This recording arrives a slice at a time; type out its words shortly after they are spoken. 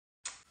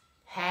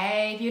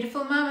Hey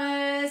beautiful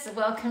mamas,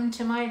 welcome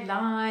to my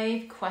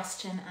live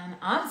question and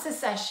answer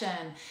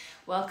session.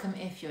 Welcome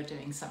if you're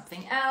doing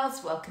something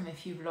else, welcome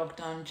if you've logged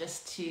on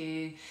just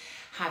to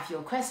have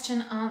your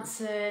question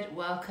answered,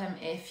 welcome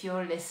if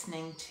you're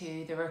listening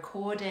to the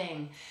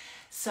recording.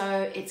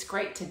 So it's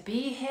great to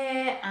be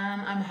here,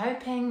 and I'm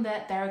hoping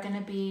that there are going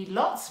to be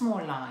lots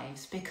more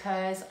lives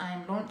because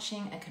I'm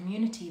launching a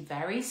community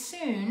very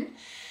soon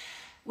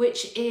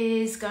which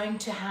is going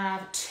to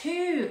have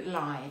 2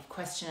 live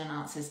question and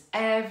answers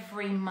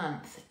every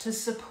month to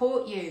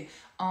support you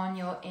on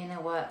your inner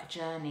work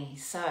journey.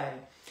 So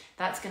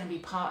that's going to be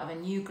part of a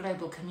new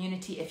global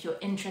community. If you're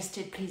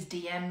interested, please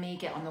DM me,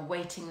 get on the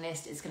waiting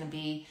list. It's going to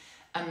be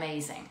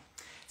amazing.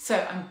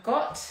 So I've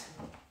got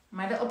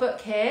my little book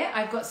here.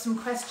 I've got some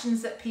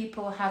questions that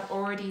people have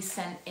already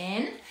sent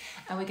in,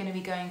 and we're going to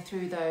be going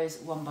through those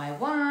one by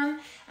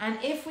one. And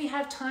if we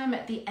have time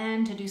at the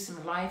end to do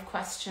some live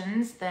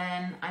questions,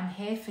 then I'm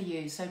here for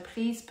you. So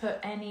please put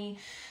any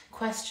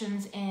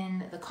questions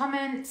in the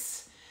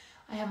comments.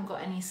 I haven't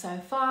got any so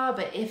far,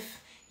 but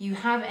if you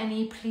have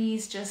any,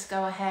 please just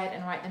go ahead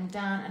and write them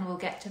down and we'll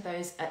get to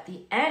those at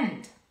the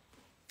end.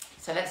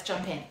 So let's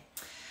jump in.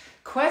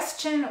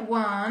 Question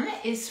 1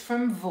 is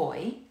from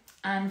Voy.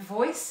 And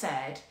Voice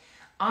said,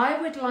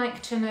 I would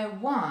like to know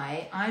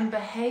why I'm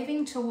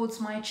behaving towards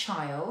my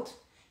child,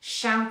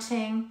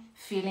 shouting,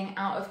 feeling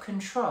out of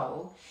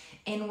control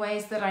in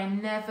ways that I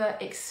never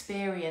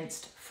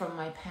experienced from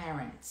my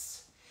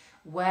parents.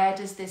 Where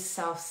does this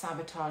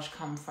self-sabotage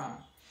come from?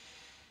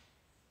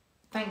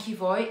 Thank you,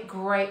 Voy.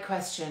 Great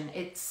question.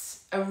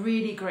 It's a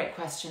really great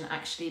question,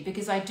 actually,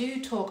 because I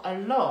do talk a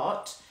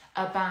lot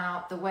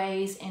about the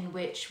ways in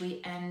which we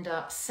end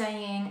up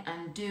saying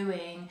and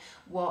doing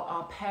what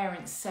our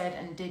parents said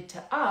and did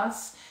to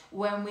us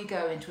when we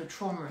go into a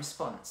trauma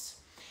response.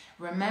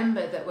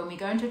 Remember that when we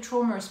go into a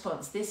trauma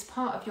response, this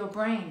part of your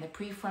brain, the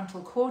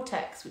prefrontal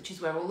cortex, which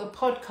is where all the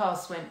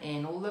podcasts went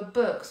in, all the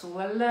books, all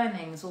the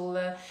learnings, all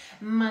the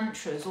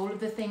mantras, all of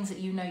the things that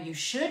you know you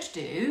should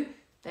do,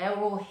 they're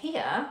all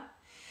here.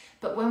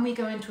 But when we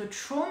go into a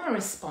trauma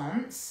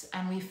response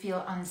and we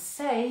feel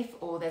unsafe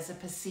or there's a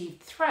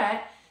perceived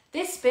threat,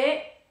 this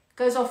bit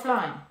goes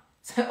offline.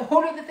 So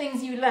all of the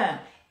things you learn,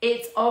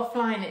 it's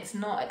offline, it's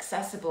not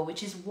accessible,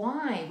 which is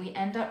why we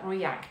end up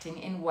reacting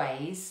in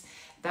ways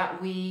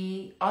that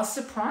we are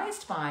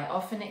surprised by.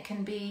 Often it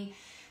can be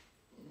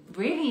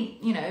really,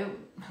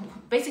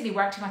 basically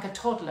we're acting like a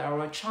toddler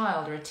or a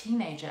child or a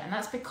teenager. And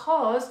that's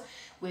because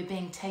we're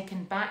being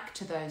taken back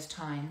to those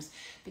times,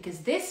 because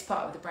this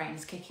part of the brain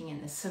is kicking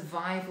in, the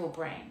survival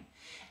brain.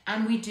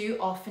 And we do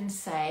often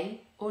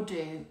say or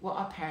do what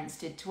our parents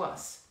did to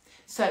us.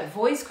 So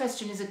Voice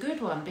question is a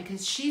good one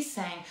because she's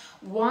saying,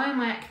 why am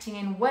I acting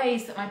in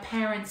ways that my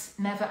parents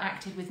never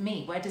acted with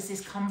me? Where does this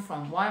come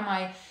from? Why am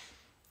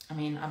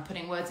I'm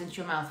putting words into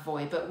your mouth,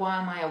 Voy, but why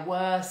am I a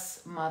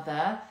worse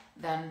mother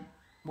than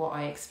what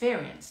I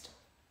experienced?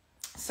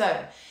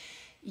 So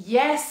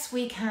yes,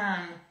 we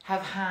can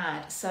have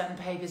had certain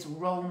behaviors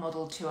role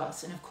modeled to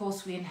us. And of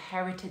course we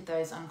inherited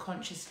those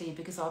unconsciously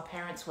because our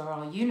parents were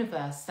our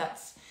universe.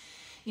 That's,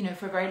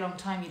 for a very long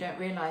time, you don't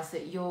realize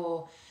that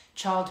your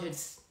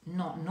childhood's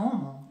not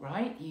normal,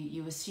 right?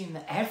 You assume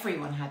that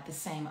everyone had the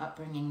same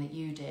upbringing that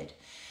you did.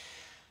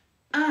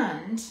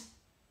 And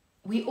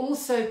we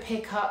also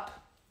pick up,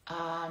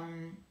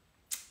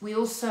 we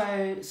also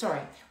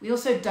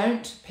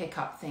don't pick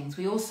up things.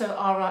 We also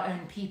are our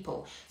own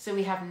people. So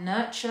we have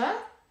nurture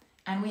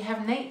and we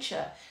have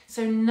nature.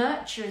 So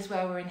nurture is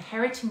where we're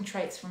inheriting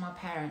traits from our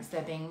parents.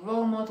 They're being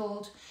role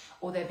modeled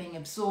or they're being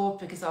absorbed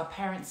because our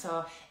parents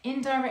are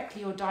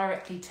indirectly or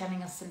directly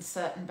telling us some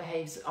certain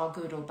behaviors are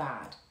good or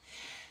bad.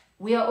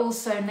 We are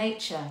also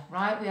nature,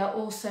 right? We are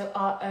also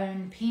our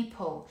own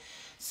people.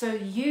 So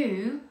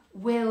you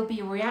will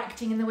be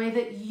reacting in the way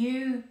that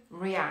you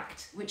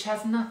react, which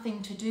has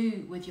nothing to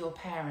do with your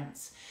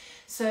parents.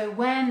 So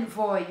when,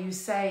 Voy, you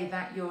say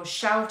that you're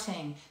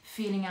shouting,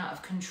 feeling out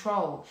of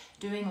control,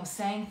 doing or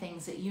saying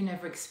things that you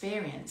never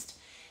experienced,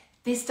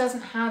 this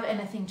doesn't have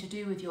anything to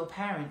do with your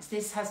parents.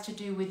 This has to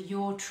do with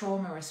your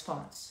trauma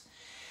response.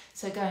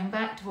 So going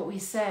back to what we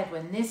said,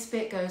 when this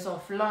bit goes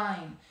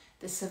offline,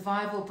 the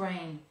survival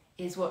brain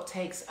is what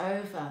takes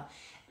over,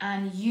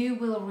 and you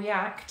will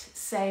react,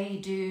 say,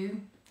 do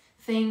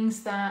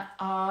things that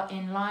are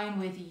in line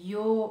with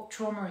your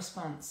trauma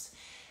response.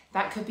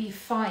 That could be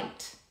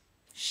fight,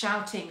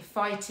 shouting,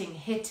 fighting,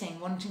 hitting,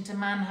 wanting to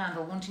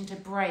manhandle, wanting to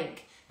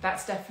break.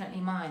 That's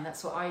definitely mine.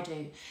 That's what I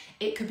do.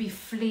 It could be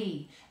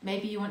flee.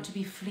 Maybe you want to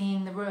be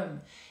fleeing the room.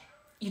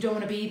 You don't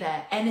want to be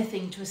there,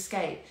 anything to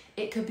escape.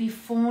 It could be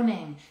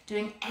fawning,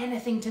 doing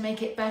anything to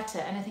make it better,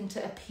 anything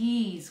to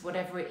appease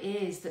whatever it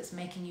is that's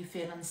making you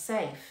feel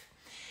unsafe.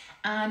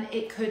 And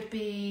it could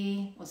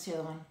be, what's the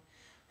other one?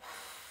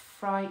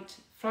 Flight,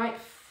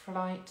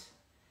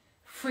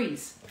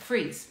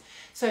 freeze.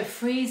 So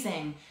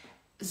freezing,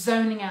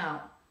 zoning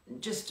out,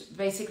 just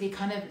basically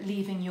kind of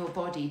leaving your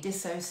body,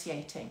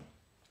 dissociating.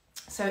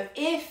 So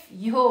if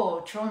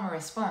your trauma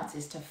response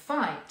is to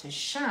fight, to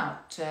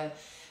shout, to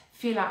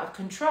feel out of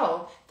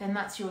control, then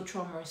that's your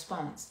trauma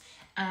response.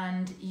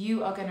 And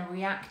you are going to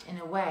react in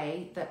a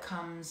way that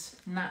comes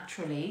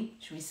naturally,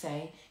 should we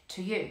say,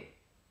 to you.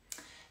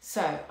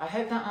 So I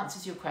hope that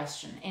answers your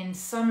question. In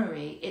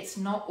summary, it's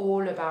not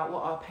all about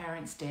what our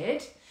parents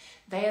did.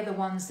 They are the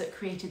ones that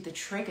created the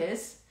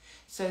triggers.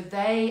 So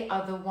they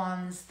are the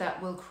ones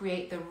that will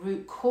create the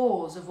root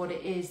cause of what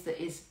it is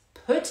that is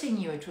putting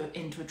you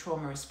into a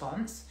trauma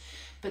response.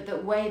 But the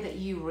way that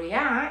you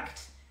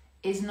react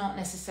is not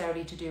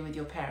necessarily to do with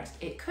your parents.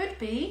 It could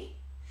be,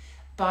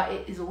 but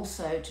it is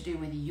also to do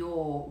with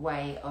your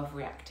way of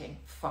reacting.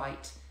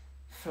 Fight,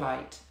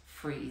 flight,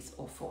 freeze,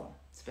 or fall.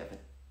 It's a bit of a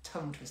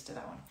tongue twister,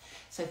 that one.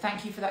 So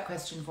thank you for that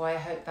question, Voy. I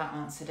hope that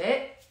answered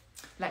it.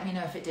 Let me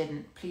know if it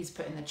didn't. Please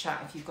put in the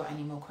chat if you've got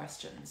any more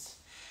questions.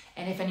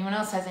 And if anyone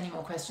else has any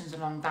more questions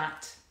along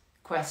that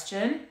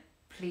question,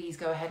 please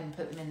go ahead and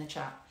put them in the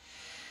chat.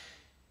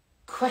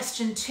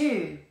 Question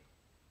 2.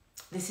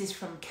 This is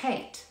from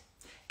Kate.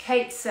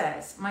 Kate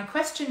says, my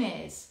question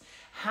is,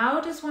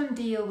 how does one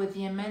deal with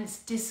the immense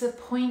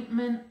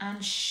disappointment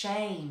and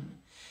shame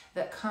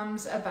that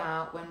comes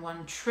about when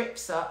one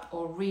trips up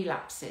or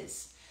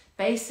relapses?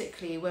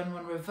 Basically, when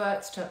one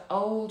reverts to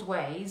old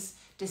ways,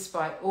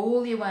 despite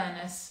all the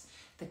awareness,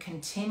 the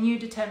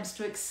continued attempts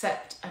to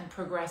accept and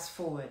progress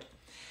forward.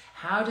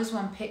 How does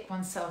one pick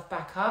oneself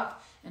back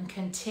up and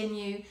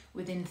continue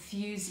with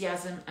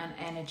enthusiasm and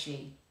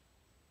energy?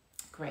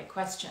 Great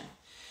question.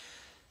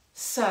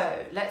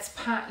 So let's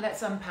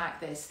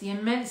unpack this. The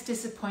immense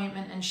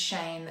disappointment and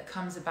shame that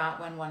comes about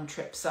when one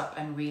trips up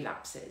and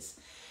relapses.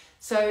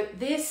 So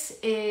this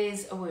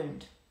is a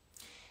wound.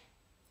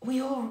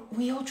 We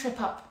all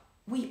trip up.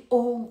 We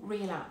all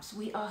relapse.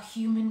 We are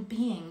human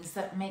beings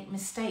that make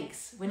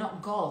mistakes. We're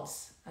not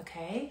gods,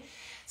 okay?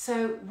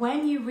 So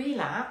when you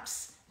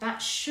relapse,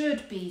 that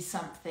should be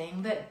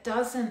something that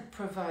doesn't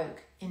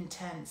provoke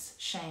intense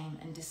shame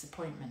and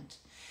disappointment.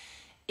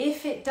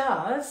 If it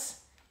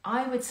does,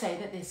 I would say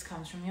that this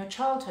comes from your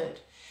childhood.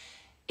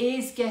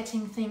 Is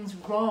getting things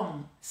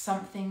wrong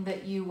something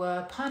that you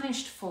were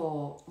punished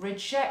for,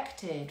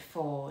 rejected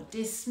for,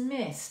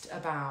 dismissed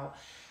about,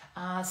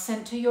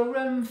 sent to your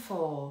room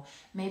for?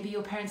 Maybe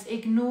your parents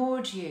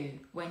ignored you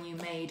when you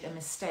made a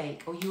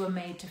mistake, or you were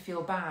made to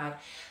feel bad.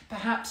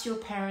 Perhaps your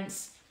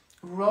parents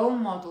role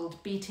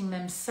modeled beating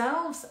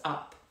themselves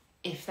up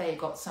if they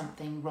got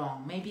something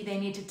wrong. Maybe they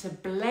needed to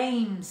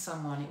blame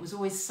someone. It was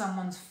always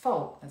someone's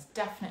fault. That's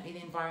definitely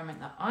the environment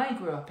that I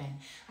grew up in.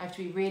 I have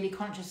to be really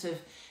conscious of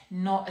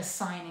not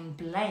assigning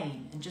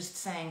blame and just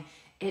saying,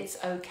 it's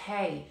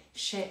okay,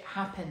 shit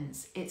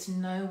happens, it's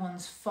no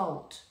one's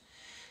fault.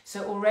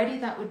 So already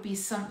that would be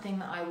something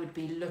that I would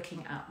be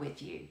looking at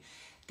with you.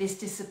 This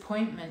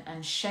disappointment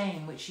and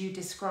shame, which you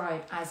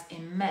describe as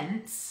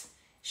immense,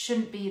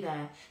 shouldn't be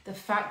there. The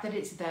fact that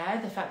it's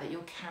there, the fact that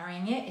you're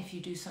carrying it if you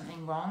do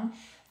something wrong,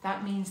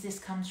 that means this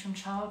comes from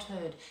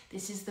childhood.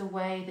 This is the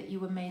way that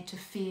you were made to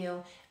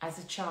feel as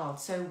a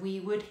child. So we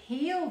would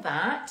heal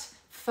that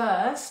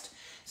first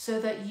so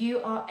that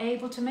you are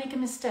able to make a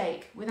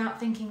mistake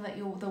without thinking that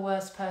you're the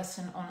worst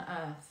person on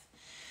earth.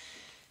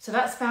 So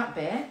that's that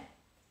bit.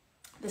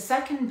 The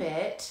second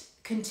bit,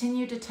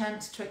 continued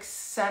attempts to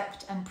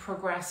accept and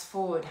progress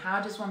forward.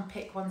 How does one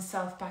pick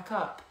oneself back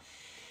up?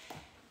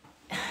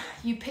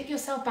 You pick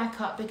yourself back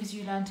up because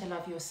you learn to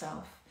love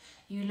yourself.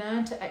 You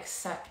learn to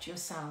accept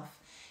yourself.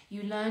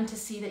 You learn to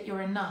see that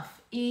you're enough.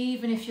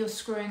 Even if you're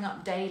screwing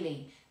up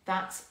daily,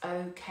 that's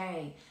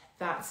okay.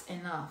 That's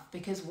enough.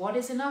 Because what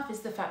is enough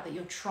is the fact that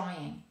you're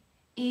trying.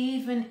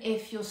 Even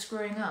if you're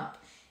screwing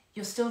up,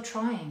 you're still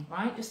trying,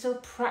 right? You're still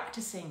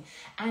practicing.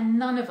 And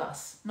none of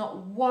us, not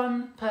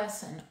one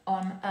person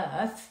on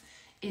earth,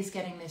 is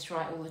getting this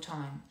right all the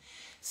time.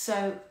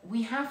 So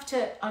we have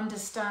to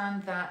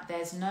understand that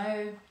there's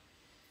no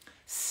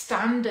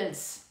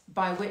standards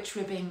by which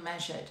we're being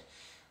measured.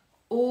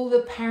 All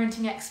the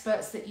parenting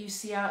experts that you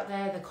see out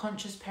there, the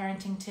conscious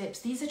parenting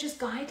tips, these are just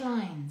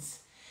guidelines.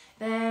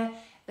 They're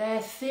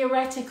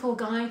theoretical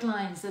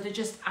guidelines that are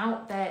just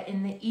out there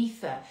in the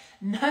ether.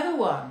 No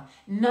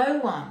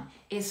one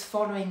is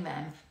following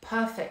them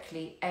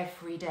perfectly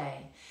every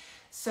day.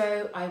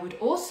 So I would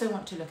also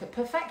want to look at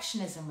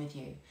perfectionism with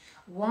you.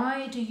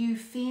 Why do you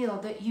feel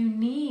that you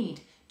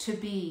need to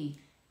be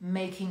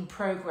making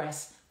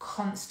progress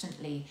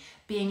constantly,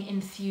 being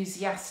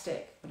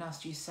enthusiastic, what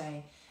else do you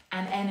say,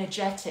 and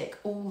energetic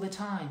all the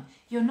time?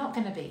 You're not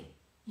going to be.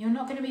 You're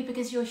not going to be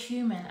because you're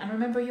human. And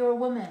remember, you're a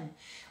woman.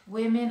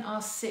 Women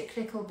are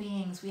cyclical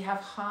beings. We have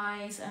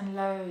highs and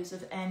lows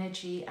of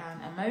energy and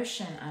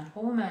emotion and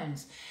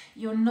hormones.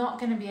 You're not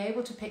going to be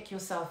able to pick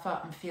yourself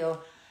up and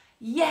feel,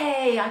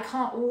 yay, I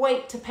can't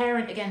wait to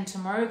parent again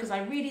tomorrow because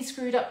I really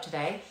screwed up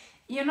today.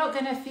 You're not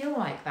going to feel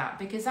like that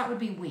because that would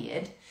be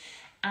weird.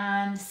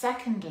 And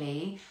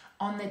secondly,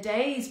 on the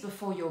days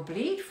before your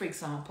bleed, for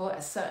example,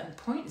 at certain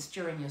points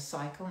during your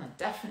cycle, and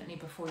definitely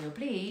before your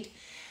bleed,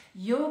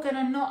 you're going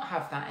to not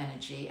have that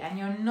energy and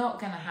you're not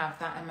going to have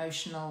that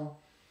emotional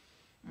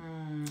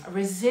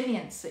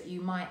resilience that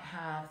you might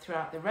have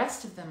throughout the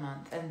rest of the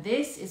month. And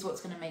this is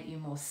what's going to make you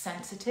more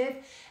sensitive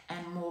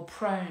and more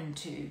prone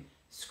to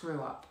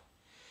screw up.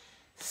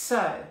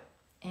 So,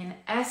 in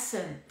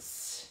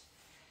essence,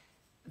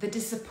 the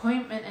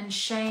disappointment and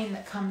shame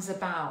that comes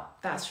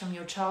about, that's from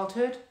your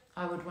childhood.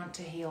 I would want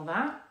to heal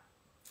that.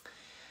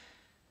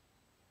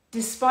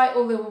 Despite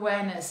all the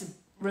awareness,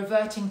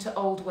 reverting to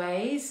old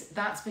ways,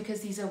 that's because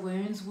these are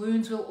wounds.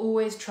 Wounds will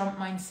always trump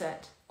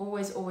mindset.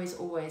 Always, always,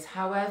 always.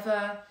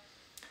 However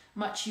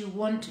much you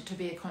want to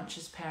be a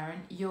conscious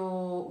parent,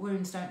 your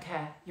wounds don't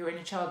care. Your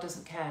inner child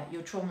doesn't care.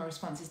 Your trauma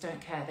responses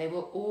don't care. They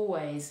will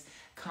always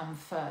come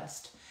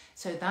first.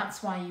 So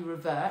that's why you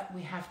revert.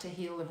 We have to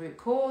heal the root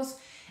cause.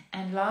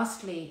 And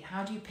lastly,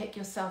 how do you pick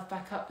yourself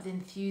back up with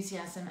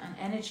enthusiasm and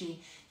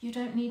energy? You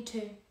don't need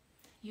to.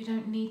 You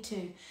don't need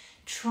to.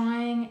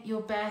 Trying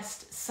your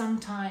best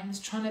sometimes,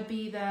 trying to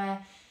be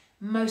there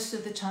most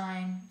of the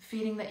time,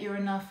 feeling that you're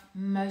enough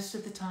most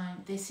of the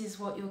time. This is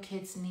what your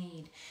kids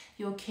need.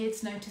 Your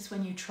kids notice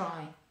when you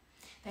try.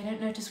 They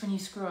don't notice when you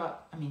screw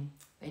up. I mean,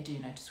 they do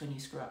notice when you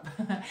screw up.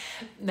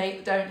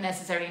 They don't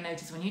necessarily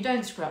notice when you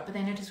don't screw up, but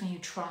they notice when you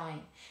try.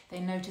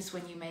 They notice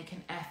when you make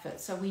an effort.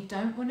 So we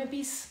don't want to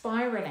be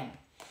spiraling.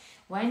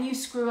 When you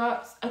screw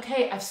up,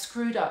 okay, I've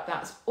screwed up.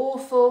 That's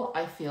awful.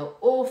 I feel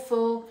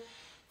awful.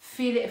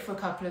 Feel it for a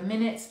couple of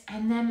minutes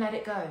and then let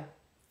it go.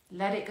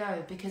 Let it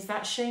go, because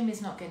that shame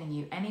is not getting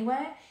you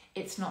anywhere.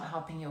 It's not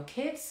helping your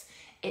kids.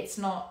 It's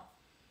not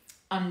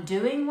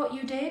undoing what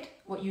you did.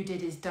 What you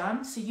did is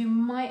done. So you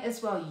might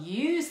as well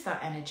use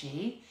that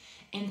energy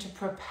into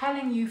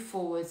propelling you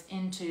forwards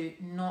into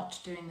not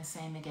doing the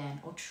same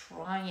again, or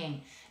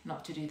trying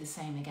not to do the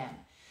same again.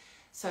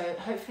 So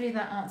hopefully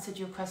that answered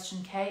your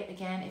question, Kate.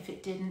 Again, if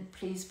it didn't,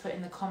 please put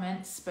in the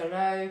comments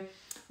below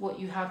what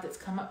you have that's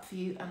come up for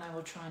you, and I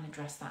will try and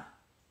address that.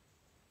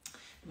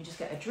 Let me just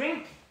get a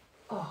drink.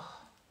 Oh.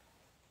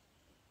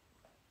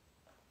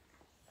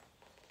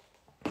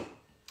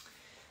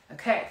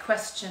 Okay,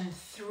 question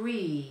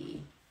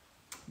 3.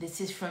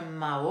 This is from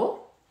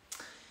Mao.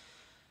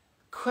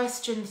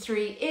 Question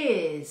 3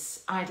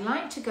 is, I'd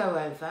like to go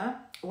over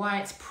why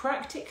it's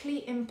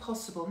practically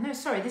impossible. No,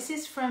 sorry, this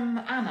is from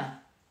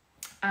Anna.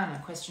 Anna,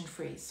 question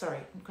 3. Sorry,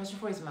 question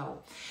 4 is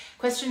Mel.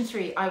 Question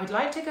 3, I would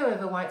like to go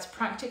over why it's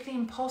practically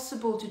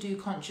impossible to do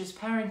conscious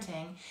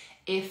parenting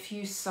if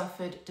you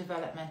suffered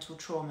developmental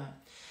trauma.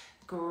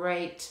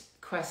 Great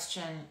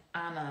question,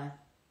 Anna.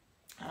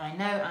 And I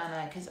know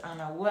Anna because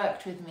Anna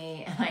worked with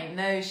me, and I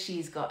know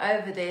she's got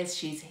over this,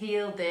 she's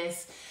healed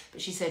this, but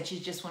she said she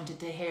just wanted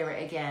to hear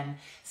it again,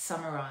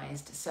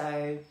 summarized.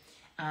 So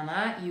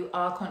Anna, you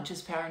are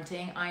conscious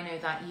parenting. I know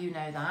that, you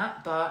know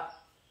that, but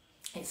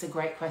it's a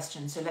great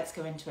question. So let's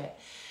go into it.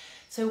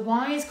 So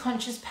why is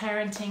conscious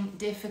parenting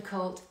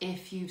difficult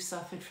if you've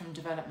suffered from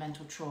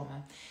developmental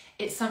trauma?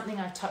 It's something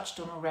I've touched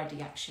on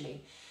already,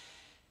 actually.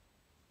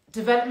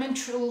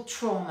 Developmental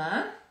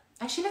trauma,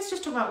 actually, let's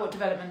just talk about what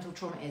developmental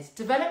trauma is.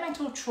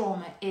 Developmental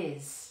trauma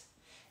is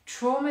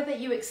trauma that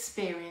you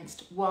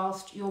experienced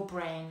whilst your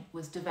brain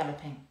was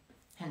developing,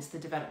 hence the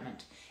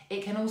development.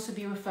 It can also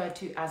be referred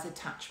to as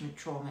attachment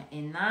trauma,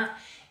 in that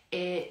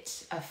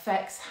it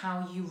affects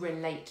how you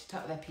relate to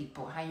other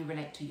people, how you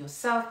relate to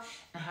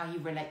yourself, and how you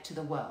relate to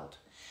the world.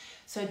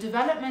 So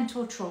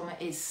developmental trauma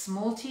is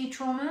small t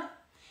trauma.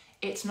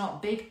 It's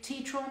not big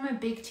T trauma.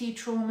 Big T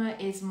trauma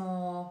is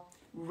more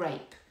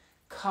rape,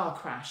 car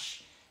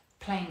crash,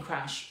 plane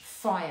crash,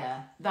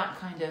 fire, that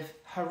kind of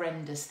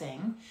horrendous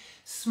thing.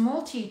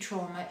 Small t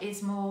trauma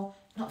is more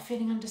not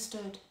feeling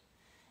understood,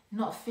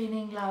 not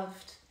feeling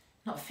loved,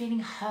 not feeling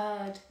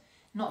heard,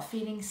 not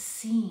feeling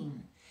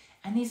seen.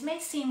 And these may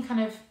seem kind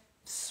of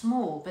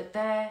small, but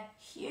they're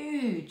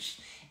huge.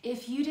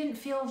 If you didn't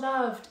feel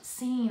loved,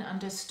 seen,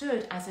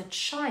 understood as a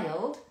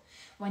child,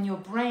 when your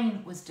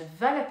brain was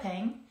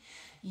developing,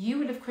 you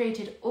would have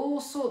created all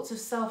sorts of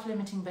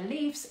self-limiting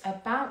beliefs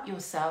about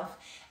yourself,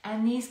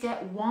 and these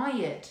get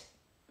wired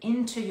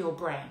into your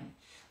brain.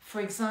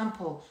 For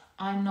example,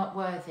 I'm not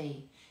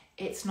worthy.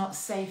 It's not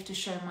safe to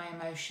show my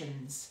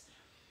emotions.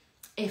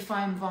 If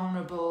I'm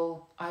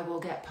vulnerable, I will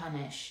get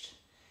punished.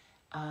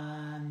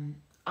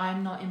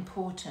 I'm not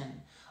important.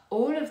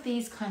 All of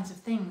these kinds of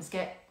things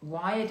get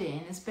wired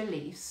in as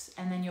beliefs,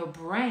 and then your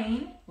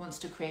brain wants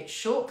to create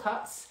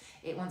shortcuts.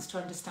 It wants to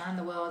understand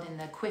the world in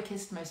the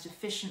quickest, most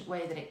efficient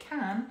way that it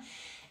can.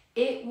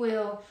 It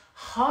will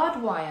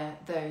hardwire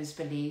those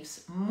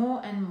beliefs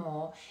more and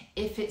more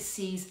if it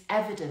sees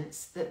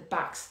evidence that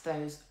backs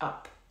those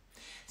up.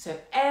 So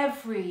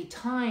every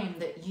time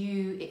that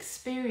you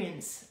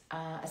experience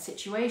a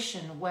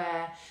situation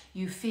where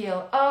you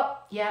feel, oh,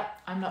 yeah,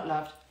 I'm not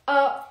loved.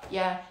 Oh,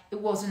 yeah,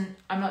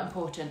 I'm not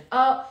important.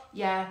 Oh,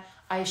 yeah,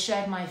 I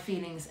shared my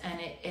feelings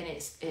and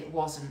it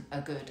wasn't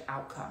a good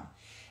outcome.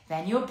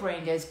 Then your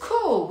brain goes,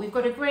 cool, we've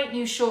got a great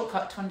new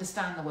shortcut to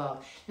understand the world.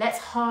 Let's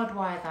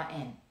hardwire that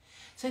in.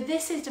 So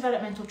this is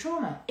developmental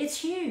trauma. It's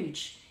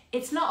huge.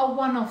 It's not a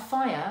one-off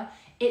fire.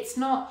 It's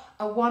not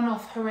a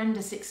one-off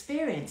horrendous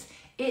experience.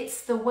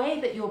 It's the way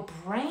that your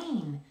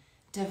brain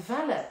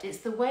developed. It's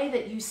the way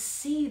that you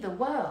see the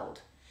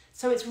world.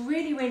 So it's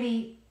really,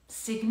 really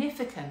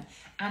significant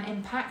and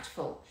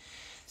impactful.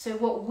 So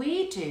what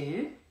we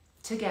do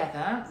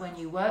together when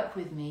you work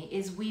with me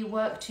is we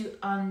work to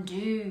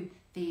undo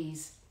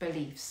these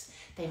beliefs.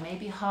 They may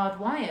be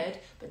hardwired,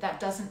 but that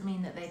doesn't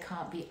mean that they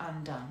can't be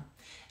undone.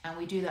 And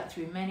we do that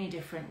through many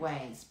different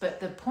ways. But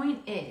the point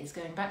is,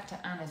 going back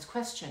to Anna's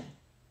question,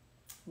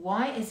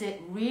 why is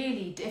it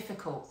really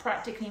difficult,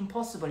 practically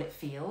impossible it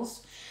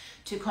feels,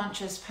 to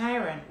conscious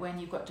parent when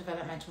you've got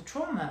developmental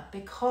trauma?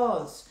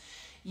 Because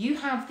you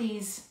have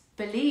these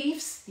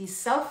beliefs, these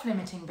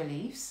self-limiting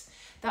beliefs,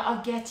 that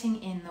are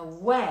getting in the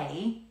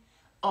way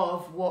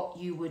of what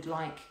you would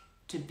like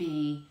to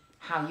be,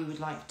 how you would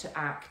like to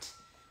act,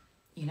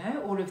 you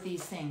know, all of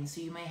these things.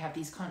 So you may have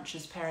these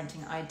conscious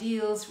parenting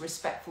ideals,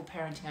 respectful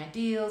parenting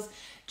ideals,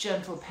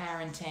 gentle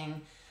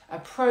parenting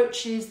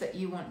approaches that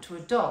you want to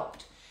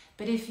adopt.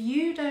 But if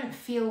you don't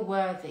feel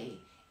worthy,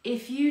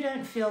 if you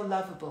don't feel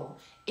lovable,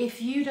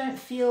 if you don't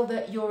feel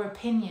that your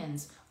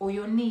opinions or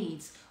your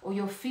needs or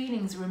your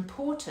feelings are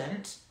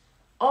important,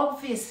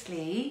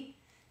 obviously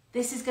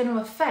this is going to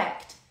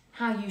affect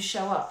how you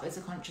show up as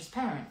a conscious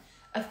parent.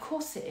 Of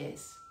course it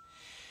is.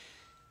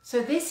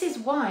 So this is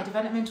why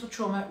developmental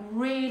trauma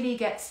really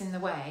gets in the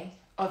way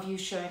of you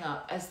showing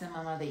up as the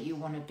mama that you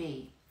want to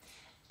be.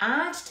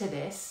 Add to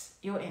this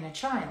your inner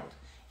child.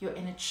 Your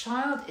inner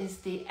child is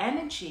the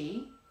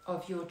energy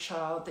of your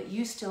child that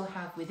you still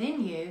have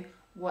within you,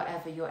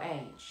 whatever your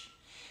age.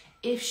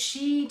 If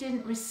she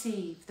didn't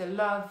receive the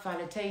love,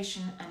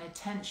 validation, and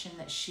attention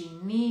that she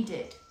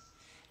needed,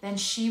 then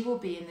she will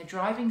be in the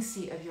driving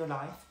seat of your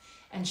life,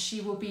 and she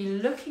will be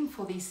looking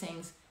for these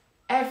things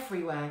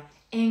everywhere,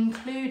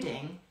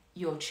 including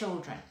your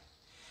children.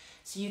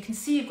 So you can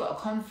see you've got a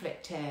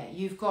conflict here.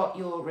 You've got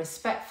your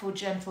respectful,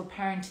 gentle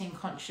parenting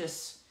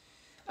conscious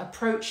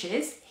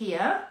approaches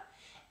here,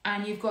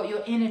 and you've got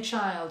your inner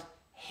child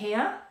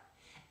here,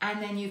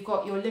 and then you've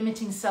got your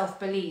limiting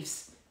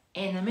self-beliefs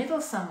in the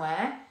middle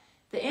somewhere.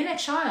 The inner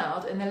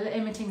child and the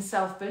limiting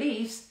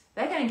self-beliefs,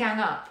 they're going to gang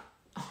up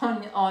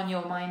on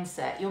your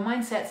mindset. Your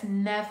mindset's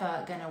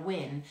never going to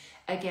win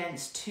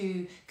against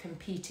two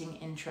competing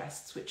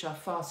interests, which are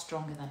far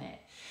stronger than it.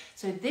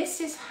 So this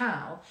is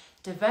how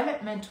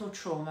developmental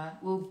trauma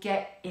will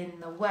get in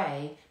the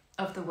way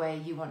of the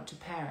way you want to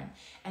parent.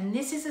 And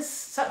this is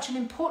such an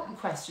important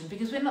question,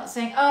 because we're not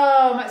saying,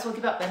 oh, I might as well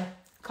give up then.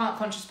 Can't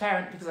conscious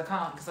parent because I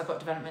can't, because I've got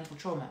developmental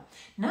trauma.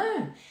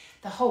 No,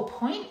 the whole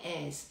point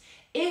is,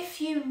 if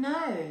you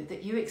know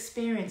that you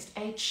experienced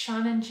a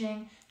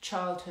challenging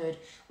childhood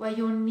where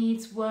your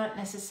needs weren't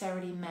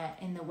necessarily met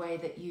in the way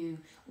that you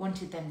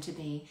wanted them to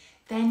be,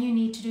 then you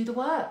need to do the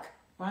work,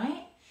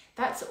 right?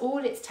 That's all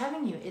it's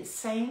telling you. It's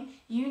saying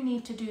you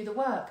need to do the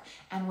work.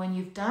 And when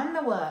you've done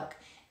the work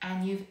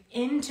and you've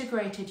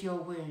integrated your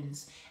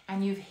wounds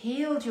and you've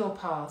healed your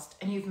past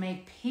and you've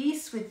made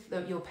peace with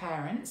your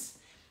parents,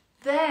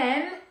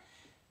 then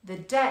the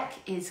deck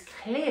is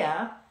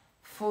clear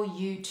for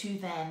you to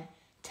then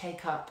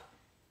take up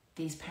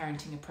these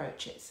parenting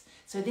approaches.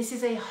 So this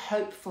is a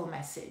hopeful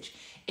message.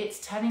 It's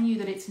telling you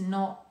that it's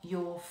not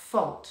your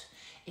fault.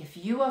 If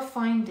you are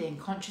finding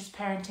conscious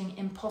parenting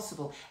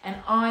impossible, and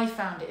I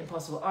found it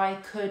impossible, I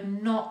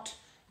could not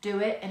do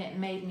it and it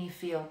made me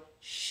feel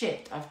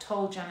shit. I've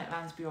told Janet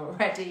Lansbury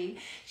already.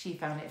 She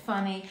found it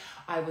funny.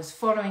 I was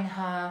following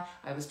her.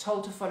 I was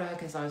told to follow her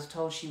because I was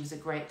told she was a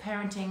great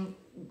parenting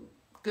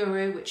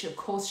guru, which of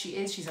course she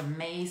is. She's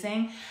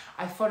amazing.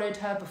 I followed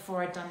her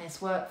before I'd done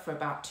this work for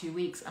about 2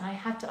 weeks, and I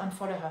had to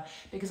unfollow her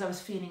because I was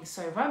feeling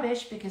so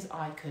rubbish because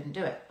I couldn't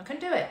do it. I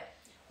couldn't do it.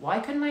 Why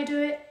couldn't I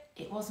do it?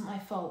 It wasn't my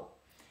fault.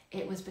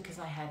 It was because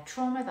I had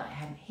trauma that I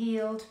hadn't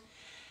healed.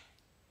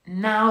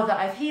 Now that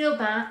I've healed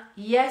that,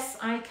 yes,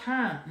 I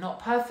can. Not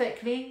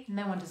perfectly.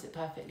 No one does it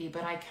perfectly,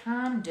 but I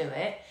can do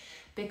it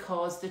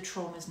because the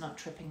trauma's not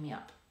tripping me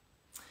up.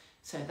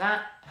 So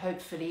that,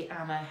 hopefully,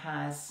 Anna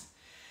has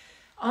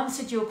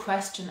answered your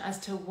question as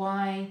to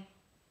why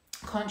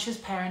conscious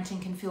parenting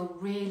can feel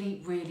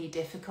really, really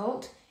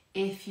difficult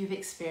if you've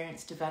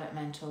experienced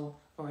developmental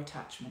or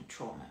attachment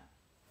trauma.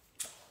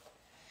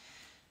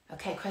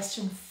 Okay,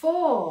 question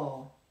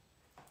 4.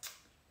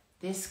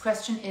 This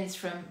question is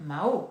from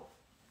Mao.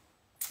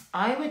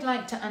 I would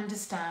like to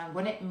understand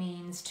what it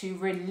means to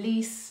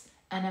release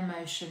an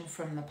emotion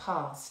from the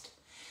past.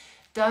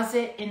 Does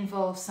it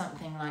involve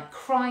something like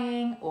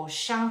crying or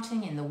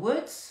shouting in the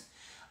woods?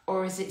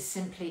 Or is it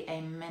simply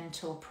a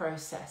mental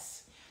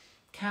process?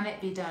 Can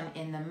it be done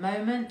in the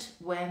moment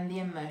when the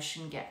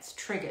emotion gets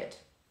triggered?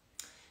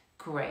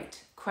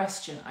 Great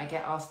question. I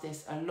get asked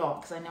this a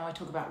lot because I know I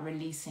talk about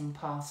releasing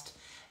past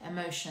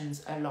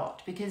emotions a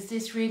lot, because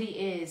this really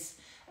is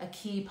a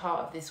key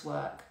part of this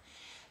work.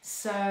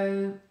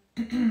 So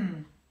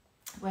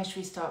where should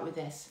we start with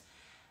this?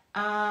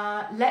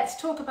 Let's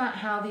talk about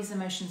how these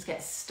emotions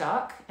get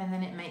stuck, and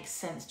then it makes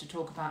sense to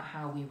talk about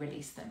how we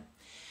release them.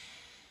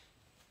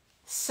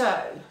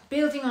 So,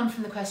 building on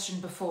from the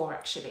question before,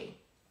 actually,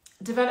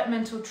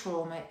 developmental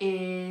trauma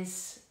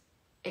is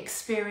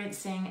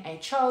experiencing a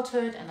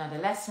childhood and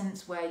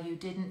adolescence where you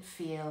didn't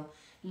feel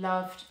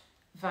loved,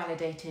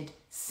 validated,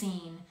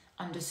 seen,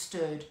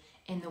 understood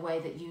in the way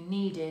that you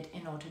needed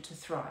in order to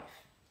thrive.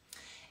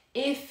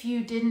 If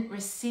you didn't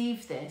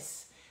receive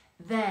this,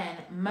 then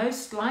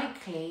most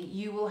likely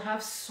you will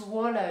have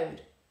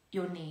swallowed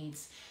your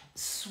needs,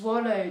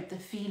 swallowed the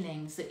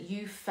feelings that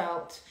you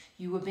felt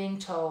you were being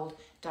told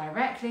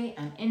directly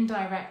and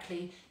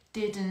indirectly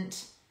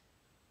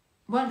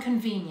weren't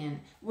convenient,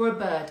 were a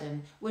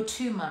burden, were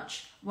too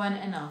much,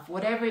 weren't enough.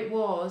 Whatever it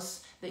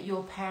was that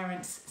your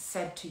parents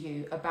said to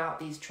you about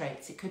these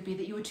traits. It could be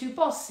that you were too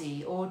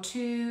bossy or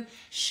too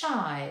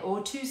shy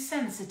or too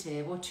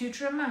sensitive or too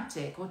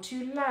dramatic or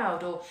too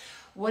loud or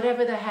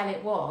whatever the hell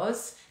it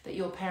was that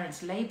your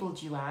parents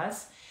labelled you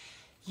as.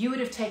 You would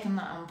have taken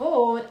that on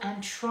board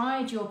and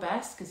tried your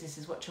best, because this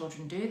is what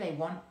children do. They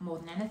want more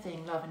than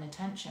anything love and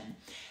attention.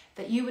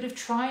 That you would have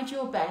tried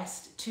your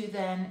best to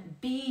then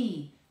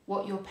be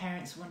what your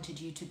parents wanted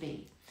you to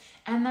be.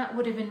 And that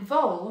would have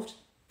involved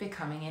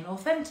becoming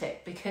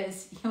inauthentic,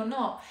 because you're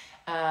not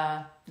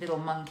a little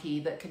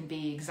monkey that can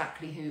be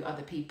exactly who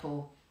other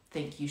people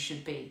think you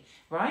should be,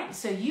 right?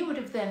 So you would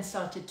have then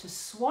started to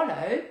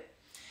swallow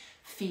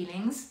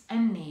feelings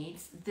and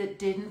needs that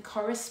didn't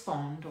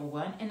correspond or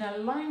weren't in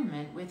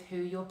alignment with who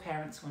your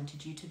parents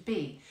wanted you to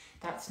be.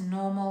 That's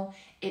normal.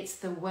 It's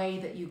the way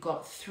that you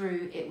got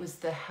through. It was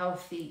the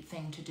healthy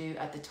thing to do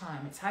at the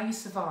time. It's how you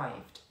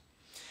survived.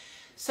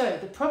 So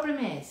the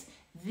problem is,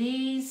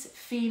 these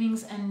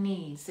feelings and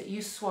needs that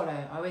you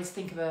swallow, I always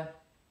think of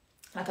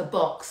like a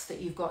box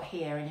that you've got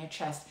here in your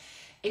chest.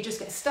 It just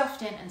gets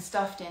stuffed in,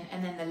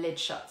 and then the lid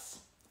shuts.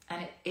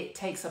 And it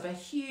takes up a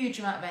huge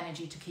amount of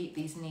energy to keep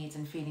these needs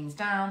and feelings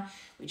down,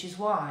 which is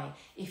why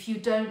if you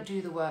don't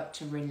do the work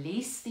to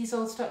release these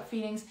old stuck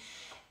feelings,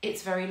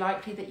 it's very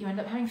likely that you end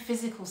up having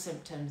physical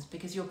symptoms,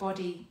 because your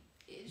body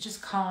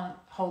just can't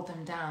hold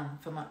them down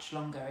for much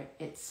longer.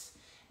 It's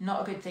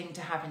not a good thing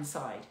to have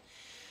inside.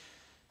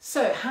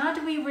 So how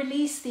do we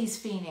release these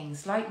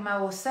feelings? Like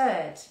Mel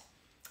said,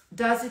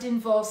 does it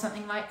involve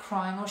something like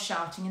crying or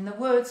shouting in the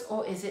woods,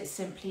 or is it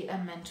simply a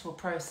mental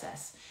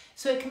process?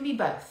 So it can be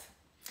both.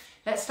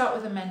 Let's start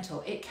with the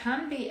mental. It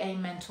can be a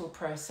mental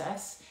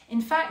process.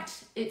 In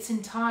fact, it's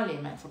entirely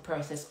a mental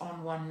process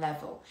on one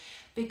level,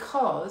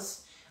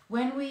 because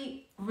when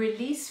we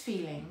release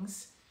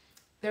feelings,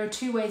 there are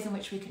two ways in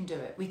which we can do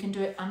it. We can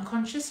do it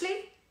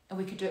unconsciously, and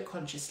we can do it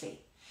consciously.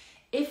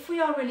 If we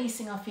are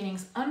releasing our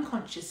feelings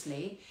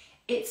unconsciously,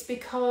 it's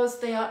because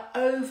they are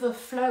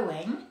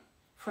overflowing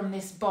from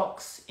this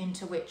box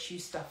into which you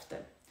stuffed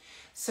them.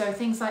 So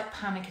things like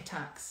panic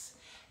attacks,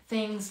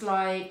 things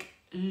like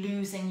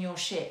losing your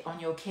shit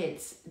on your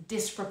kids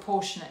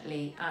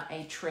disproportionately at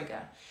a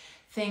trigger,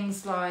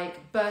 things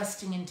like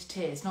bursting into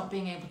tears, not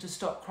being able to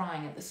stop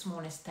crying at the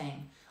smallest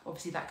thing.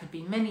 Obviously that could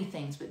be many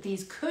things, but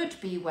these could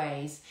be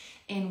ways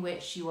in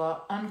which you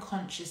are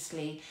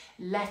unconsciously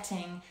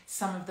letting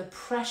some of the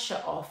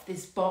pressure off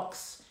this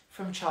box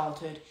from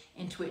childhood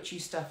into which you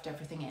stuffed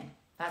everything in.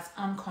 That's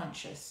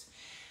unconscious.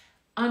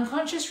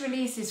 Unconscious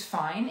release is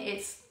fine.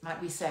 It's,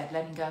 like we said,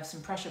 letting go of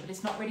some pressure, but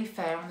it's not really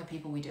fair on the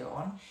people we do it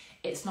on.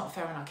 It's not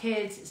fair on our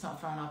kids. It's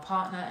not fair on our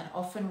partner. And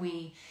often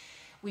we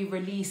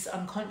release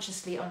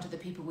unconsciously onto the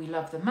people we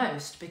love the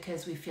most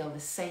because we feel the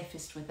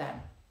safest with them.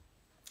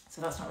 So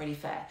that's not really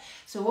fair.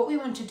 So what we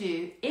want to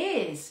do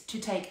is to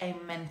take a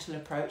mental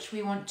approach.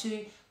 We want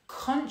to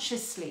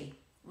consciously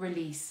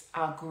release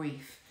our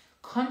grief,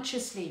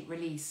 consciously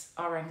release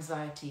our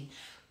anxiety,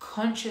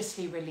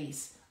 consciously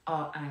release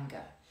our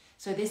anger.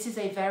 So this is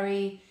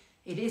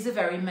it is a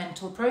very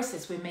mental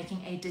process. We're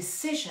making a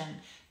decision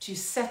to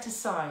set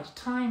aside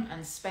time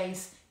and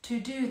space to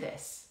do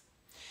this.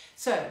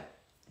 So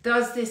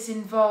does this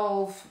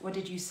involve, what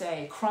did you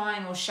say,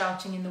 crying or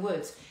shouting in the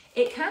woods?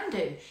 It can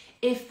do.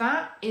 If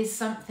that is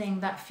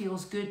something that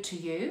feels good to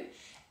you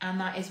and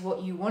that is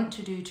what you want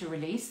to do to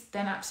release,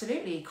 then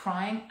absolutely,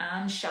 crying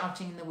and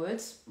shouting in the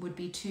woods would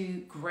be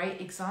two great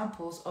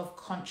examples of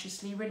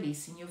consciously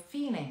releasing your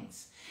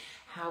feelings.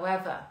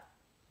 However,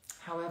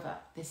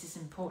 this is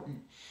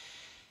important.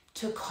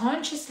 To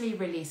consciously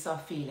release our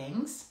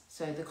feelings,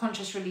 so the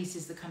conscious release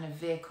is the kind of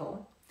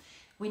vehicle,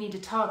 we need a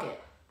target,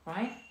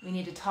 right? We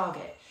need a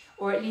target,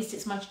 or at least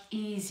it's much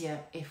easier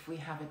if we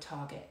have a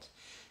target.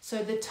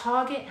 So the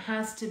target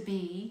has to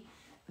be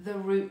the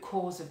root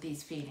cause of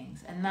these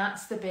feelings, and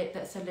that's the bit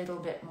that's a little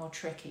bit more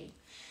tricky.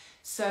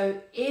 So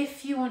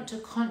if you want to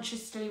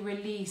consciously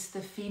release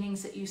the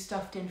feelings that you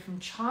stuffed in from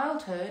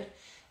childhood,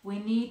 we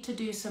need to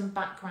do some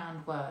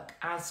background work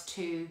as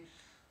to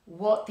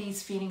what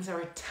these feelings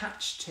are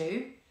attached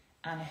to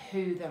and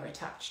who they're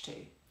attached to.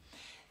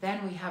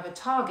 Then we have a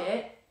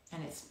target,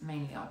 and it's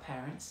mainly our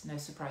parents, no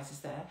surprises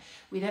there.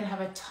 We then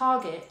have a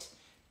target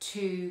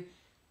to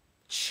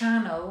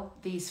channel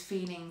these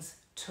feelings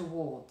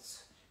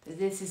towards.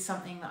 This is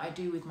something that I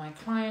do with my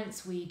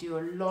clients. We do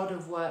a lot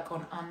of work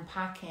on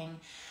unpacking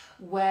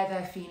where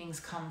their feelings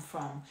come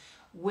from,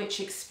 which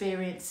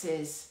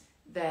experiences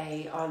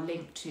they are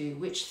linked to,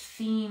 which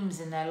themes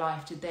in their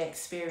life did they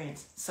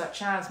experience,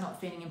 such as not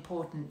feeling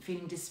important,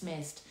 feeling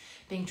dismissed,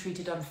 being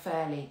treated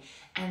unfairly.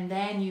 And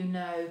then you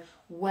know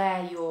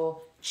where you're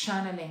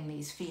channeling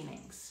these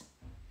feelings.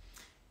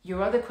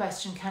 Your other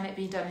question, can it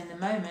be done in the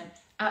moment?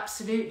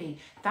 Absolutely.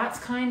 That's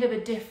kind of a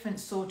different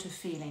sort of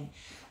feeling.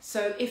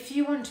 So if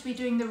you want to be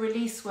doing the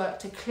release work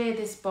to clear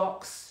this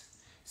box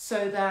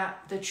so that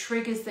the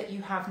triggers that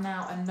you have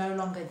now are no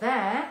longer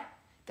there,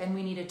 then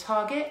we need a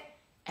target,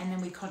 and then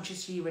we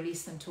consciously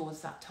release them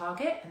towards that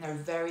target. And there are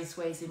various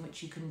ways in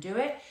which you can do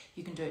it.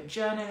 You can do it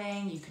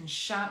journaling, you can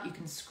shout, you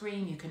can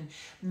scream, you can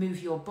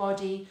move your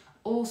body,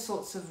 all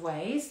sorts of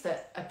ways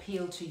that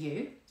appeal to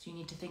you. So you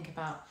need to think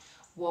about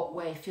what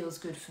way feels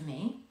good for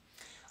me.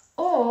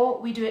 Or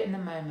we do it in the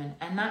moment,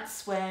 and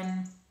that's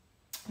when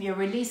we are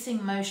releasing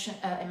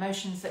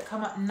emotions that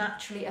come up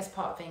naturally as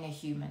part of being a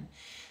human.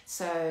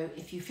 So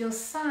if you feel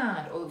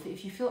sad, or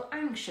if you feel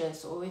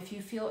anxious, or if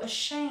you feel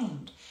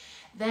ashamed,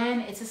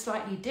 then it's a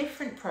slightly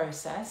different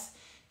process.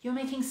 You're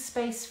making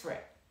space for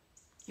it.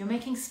 You're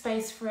making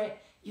space for it.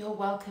 You're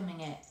welcoming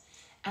it.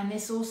 And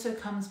this also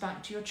comes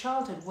back to your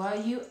childhood. Were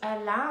you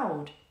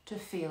allowed to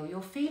feel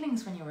your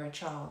feelings when you were a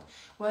child?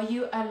 Were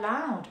you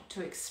allowed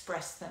to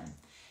express them?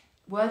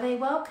 Were they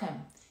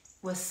welcome?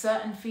 Were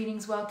certain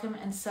feelings welcome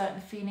and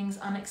certain feelings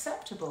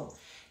unacceptable?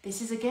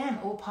 This is again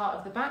all part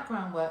of the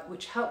background work,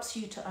 which helps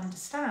you to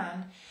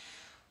understand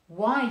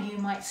why you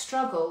might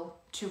struggle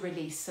to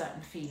release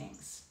certain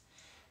feelings.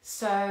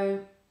 So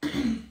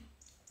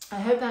I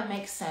hope that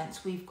makes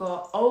sense. We've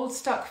got old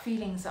stuck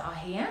feelings that are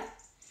here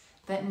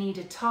that need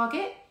a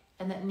target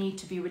and that need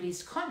to be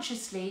released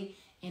consciously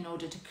in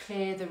order to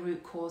clear the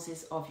root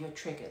causes of your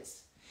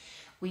triggers.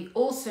 We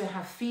also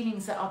have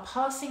feelings that are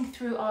passing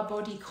through our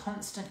body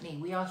constantly.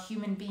 We are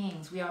human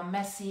beings. We are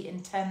messy,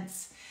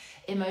 intense,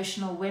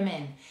 emotional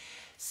women.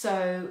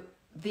 So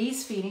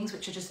these feelings,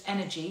 which are just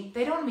energy,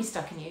 they don't want to be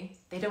stuck in you.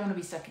 They don't want to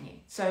be stuck in you.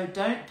 So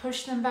don't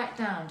push them back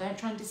down. Don't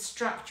try and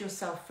distract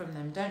yourself from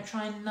them. Don't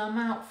try and numb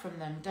out from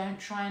them. Don't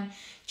try and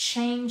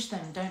change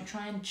them. Don't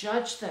try and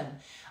judge them.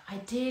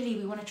 Ideally,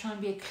 we want to try and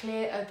be a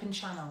clear, open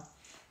channel.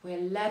 We're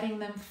letting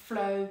them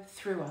flow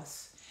through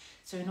us.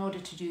 So in order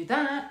to do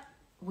that,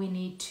 we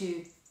need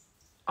to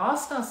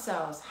ask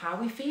ourselves, how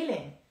are we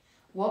feeling?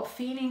 What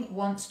feeling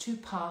wants to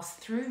pass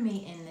through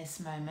me in this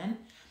moment?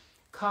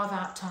 Carve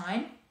out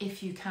time,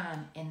 if you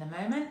can, in the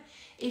moment.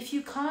 If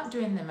you can't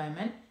do in the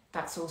moment,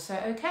 that's also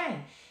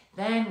okay.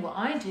 Then what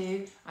I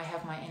do, I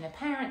have my inner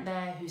parent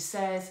there who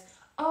says,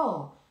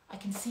 oh, I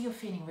can see you're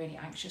feeling really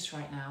anxious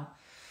right now.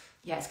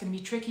 Yeah, it's going to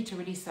be tricky to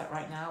release that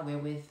right now. We're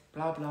with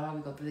blah, blah,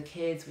 we've got the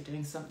kids, we're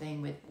doing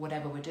something with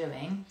whatever we're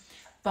doing.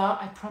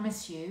 But I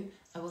promise you,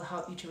 I will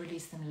help you to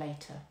release them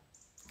later.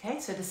 Okay,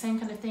 so the same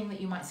kind of thing that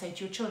you might say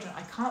to your children,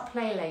 I can't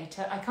play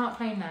later, I can't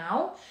play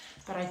now,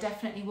 but I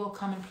definitely will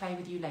come and play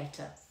with you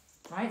later,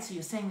 right? So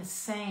you're saying the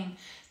same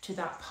to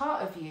that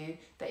part of you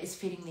that is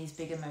feeling these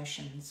big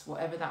emotions,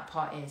 whatever that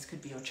part is.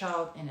 Could be your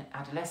child, in an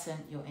adolescent,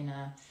 your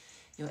inner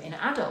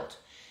adult.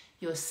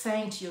 You're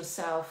saying to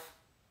yourself,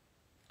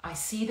 I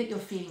see that you're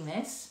feeling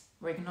this,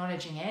 we're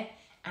acknowledging it,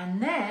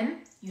 and then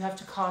you have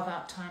to carve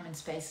out time and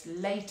space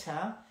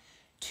later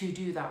to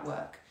do that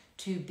work,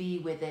 to be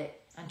with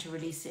it and to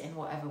release it in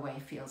whatever way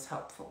feels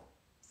helpful.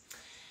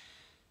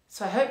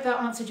 So I hope that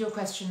answered your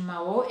question,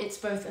 Mao. It's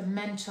both a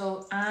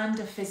mental and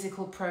a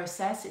physical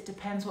process. It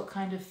depends what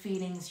kind of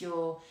feelings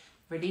you're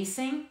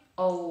releasing,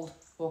 old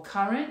or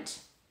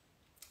current.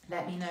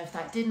 Let me know if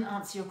that didn't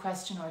answer your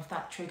question or if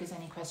that triggers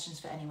any questions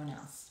for anyone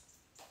else.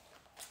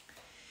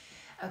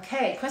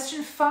 Okay,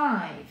 question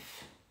 5.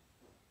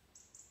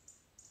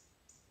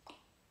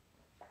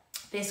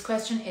 This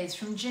question is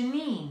from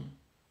Janine.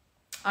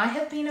 I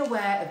have been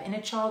aware of inner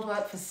child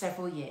work for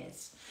several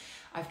years.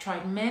 I've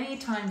tried many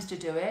times to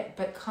do it,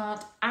 but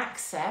can't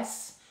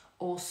access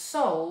or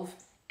solve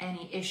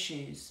any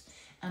issues.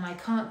 And I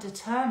can't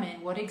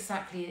determine what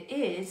exactly it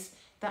is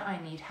that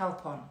I need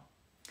help on.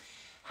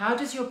 How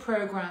does your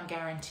program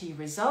guarantee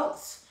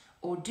results?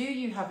 Or do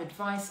you have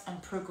advice on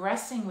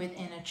progressing with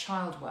inner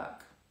child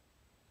work?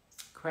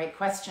 Great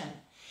question.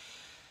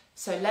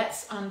 So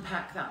let's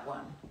unpack that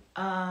one.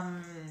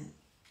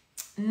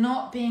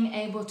 Not being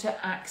able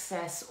to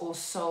access or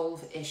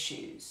solve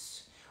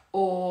issues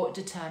or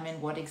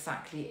determine what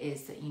exactly it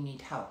is that you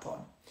need help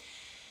on.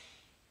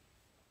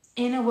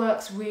 Inner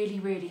work's really,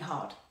 really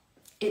hard.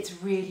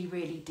 It's really,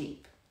 really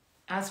deep.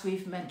 As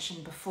we've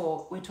mentioned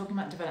before, we're talking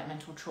about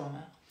developmental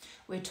trauma.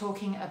 We're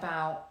talking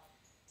about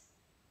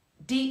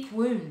deep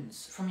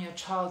wounds from your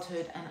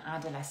childhood and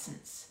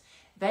adolescence.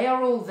 They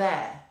are all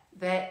there.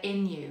 They're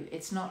in you.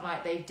 It's not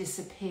like they've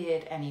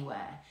disappeared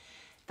anywhere.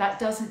 That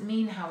doesn't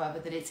mean, however,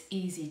 that it's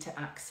easy to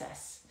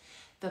access.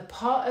 The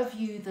part of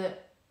you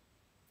that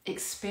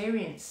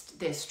experienced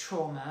this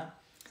trauma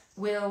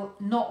will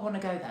not want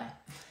to go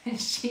there.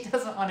 She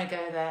doesn't want to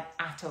go there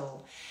at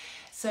all.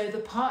 So the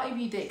part of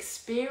you that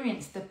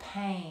experienced the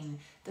pain,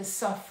 the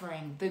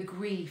suffering, the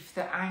grief,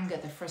 the anger,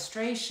 the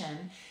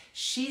frustration,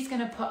 she's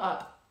going to put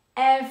up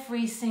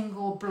every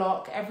single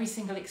block, every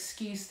single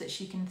excuse that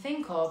she can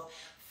think of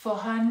for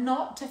her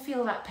not to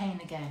feel that pain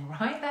again,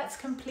 right? That's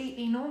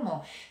completely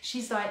normal.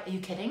 She's like, are you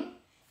kidding?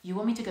 You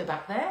want me to go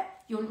back there?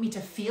 You want me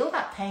to feel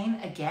that pain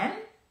again?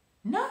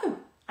 No,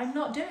 I'm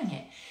not doing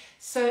it.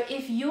 So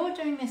if you're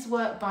doing this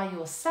work by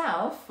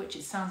yourself, which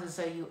it sounds as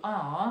though you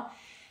are,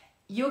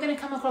 you're going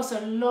to come across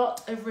a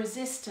lot of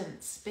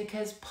resistance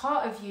because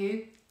part of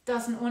you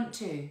doesn't want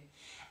to.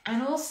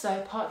 And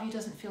also part of you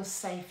doesn't feel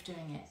safe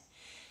doing it.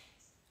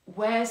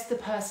 Where's the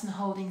person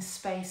holding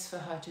space for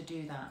her to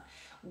do that?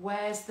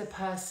 Where's the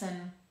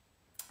person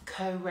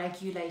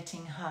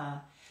co-regulating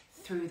her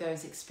through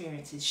those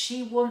experiences?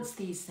 She wants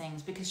these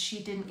things because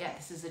she didn't get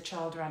this as a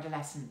child or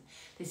adolescent.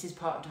 This is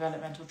part of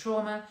developmental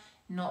trauma,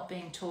 not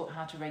being taught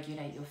how to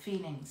regulate your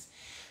feelings.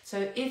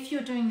 So if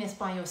you're doing this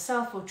by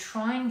yourself or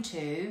trying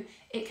to,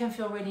 it can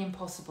feel really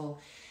impossible.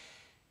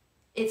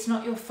 It's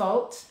not your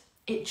fault.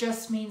 It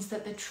just means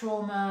that the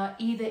trauma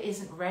either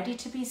isn't ready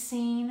to be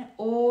seen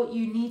or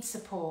you need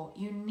support.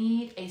 You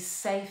need a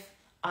safe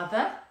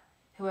other,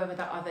 whoever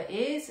that other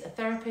is, a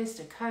therapist,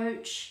 a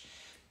coach,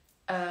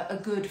 a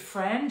good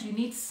friend. You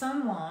need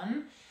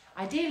someone,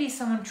 ideally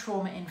someone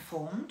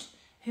trauma-informed,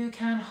 who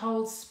can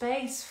hold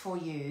space for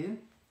you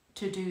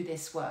to do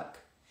this work.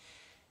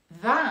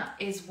 That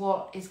is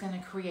what is going to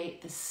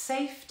create the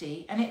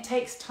safety, and it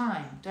takes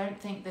time. Don't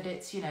think that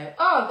it's, oh,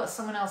 I've got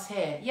someone else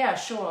here. Yeah,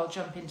 sure, I'll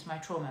jump into my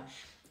trauma.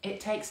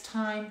 It takes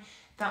time.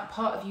 That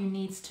part of you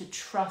needs to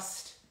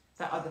trust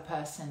that other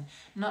person.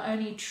 Not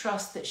only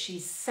trust that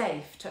she's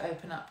safe to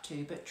open up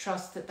to, but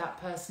trust that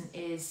that person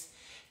is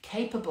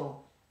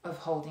capable of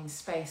holding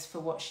space for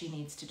what she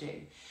needs to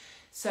do.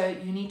 So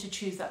you need to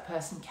choose that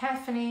person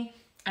carefully,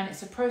 and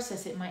it's a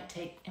process. It might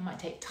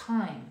take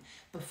time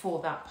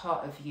before that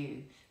part of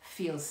you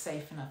feels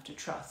safe enough to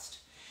trust.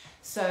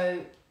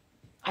 So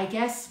I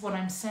guess what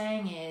I'm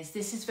saying is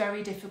this is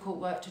very difficult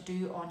work to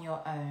do on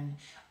your own.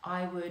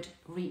 I would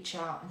reach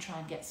out and try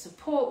and get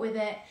support with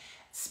it,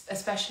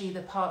 especially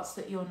the parts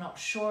that you're not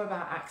sure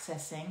about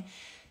accessing.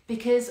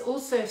 Because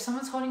also if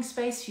someone's holding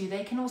space for you,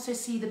 they can also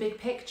see the big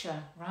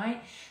picture,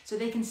 right? So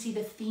they can see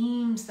the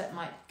themes that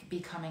might be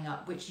coming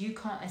up, which you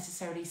can't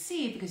necessarily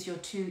see because you're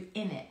too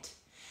in it.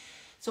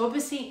 So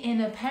obviously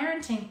inner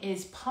parenting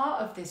is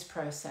part of this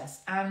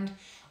process. And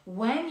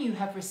when you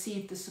have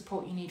received the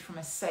support you need from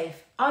a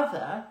safe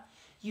other,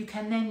 you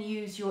can then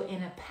use your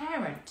inner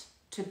parent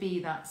to be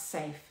that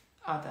safe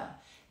other.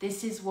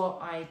 This is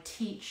what I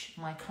teach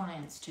my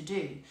clients to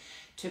do,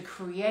 to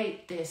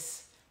create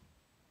this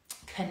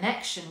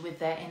connection with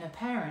their inner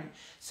parent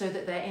so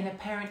that their inner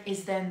parent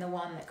is then the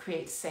one that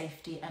creates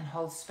safety and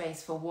holds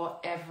space for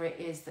whatever it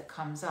is that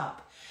comes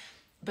up.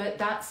 But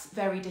that's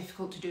very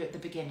difficult to do at the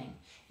beginning.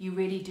 You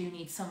really do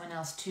need someone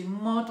else to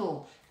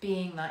model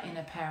being that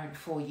inner parent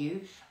for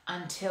you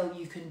until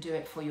you can do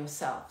it for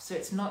yourself. So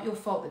it's not your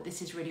fault that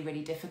this is really,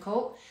 really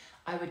difficult.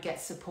 I would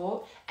get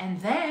support.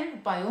 And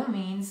then, by all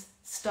means,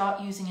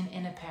 start using an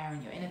inner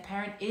parent. Your inner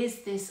parent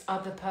is this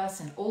other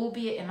person,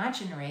 albeit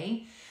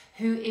imaginary,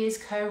 who is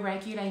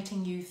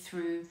co-regulating you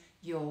through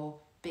your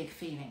big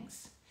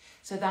feelings.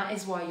 So that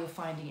is why you're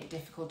finding it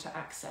difficult to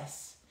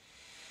access.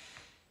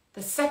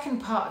 The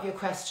second part of your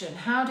question,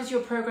 how does your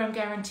program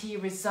guarantee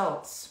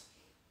results?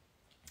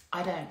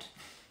 I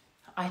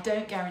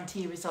don't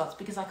guarantee results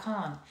because I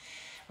can't,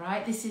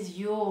 right? This is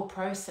your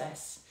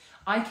process.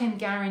 I can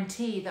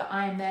guarantee that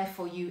I am there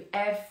for you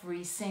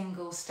every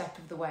single step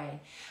of the way.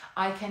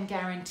 I can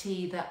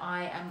guarantee that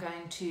I am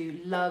going to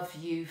love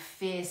you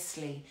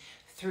fiercely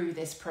through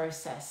this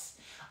process.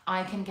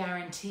 I can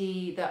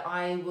guarantee that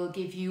I will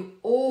give you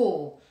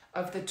all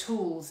of the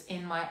tools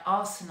in my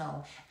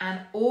arsenal and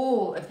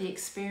all of the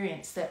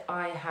experience that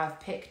I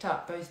have picked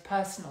up, both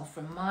personal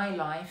from my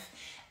life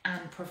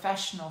and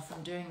professional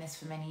from doing this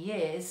for many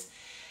years.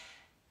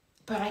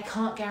 But I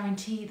can't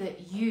guarantee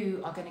that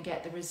you are going to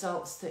get the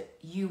results that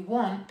you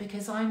want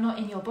because I'm not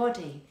in your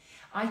body.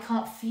 I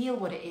can't feel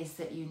what it is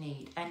that you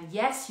need. And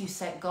yes, you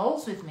set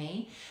goals with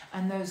me,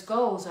 and those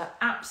goals are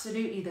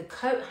absolutely the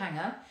coat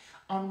hanger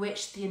on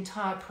which the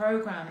entire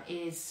program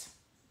is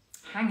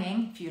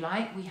hanging, if you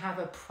like. We have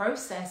a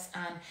process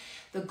and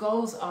the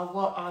goals are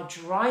what are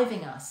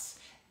driving us.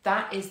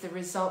 That is the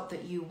result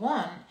that you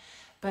want,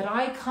 but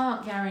I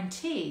can't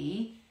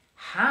guarantee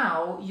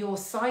how your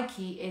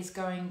psyche is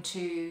going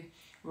to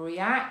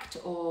react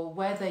or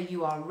whether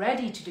you are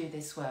ready to do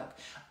this work.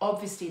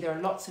 Obviously, there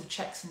are lots of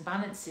checks and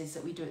balances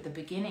that we do at the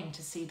beginning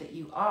to see that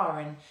you are,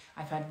 and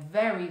I've had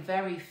very,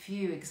 very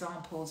few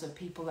examples of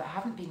people that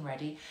haven't been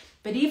ready,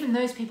 but even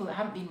those people that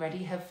haven't been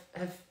ready have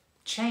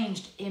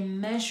changed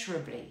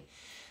immeasurably.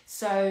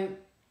 So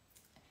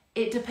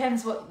it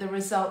depends what the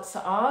results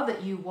are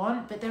that you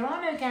want, but there are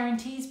no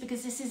guarantees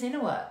because this is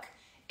inner work.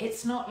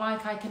 It's not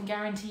like I can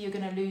guarantee you're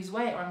going to lose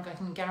weight, or I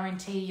can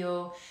guarantee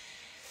you're,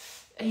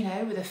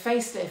 with a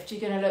facelift, you're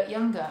going to look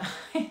younger.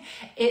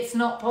 It's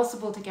not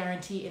possible to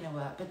guarantee inner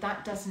work, but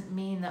that doesn't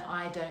mean that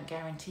I don't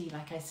guarantee,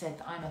 like I said,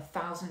 that I'm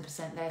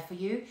 1,000% there for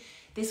you.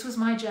 This was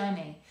my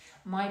journey.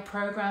 My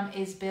program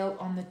is built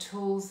on the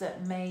tools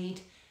that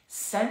made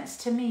sense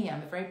to me.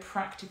 I'm a very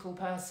practical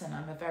person.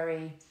 I'm a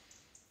very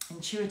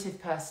intuitive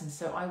person.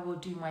 So I will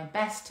do my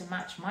best to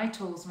match my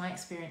tools, my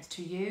experience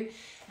to you.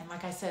 And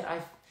like I said,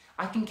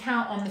 I can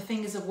count on the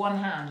fingers of one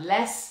hand,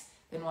 less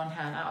than one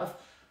hand, out of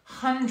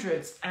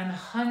hundreds and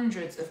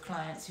hundreds of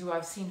clients who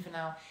I've seen for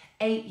now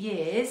 8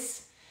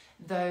 years,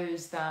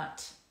 those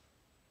that,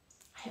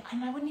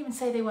 and I wouldn't even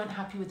say they weren't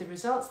happy with the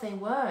results, they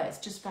were, it's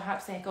just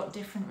perhaps they got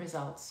different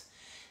results.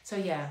 So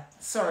yeah,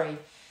 sorry,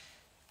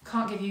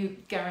 can't give you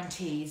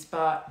guarantees,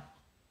 but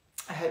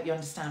I hope you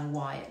understand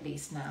why at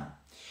least now.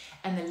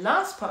 And the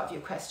last part of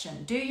your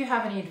question, do you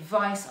have any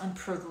advice on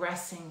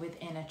progressing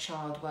with inner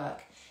child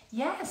work?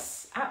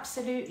 Yes,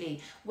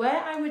 absolutely.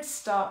 Where I would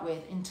start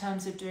with in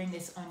terms of doing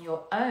this on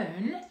your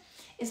own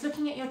is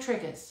looking at your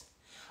triggers.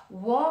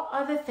 What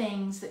are the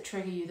things that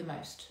trigger you the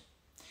most?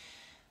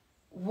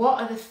 What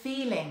are the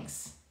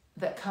feelings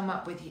that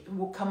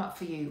will come up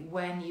for you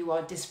when you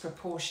are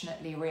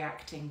disproportionately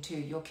reacting to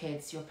your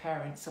kids, your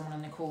parents, someone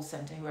on the call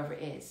center, whoever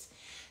it is?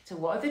 So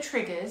what are the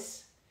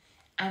triggers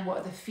and what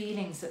are the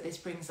feelings that this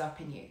brings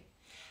up in you?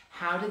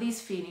 How do these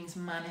feelings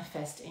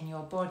manifest in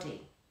your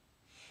body?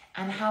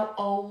 And how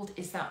old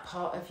is that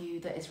part of you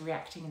that is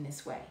reacting in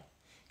this way?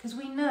 Because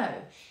we know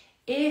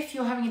if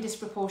you're having a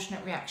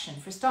disproportionate reaction,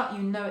 for a start, you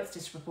know it's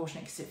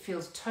disproportionate because it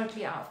feels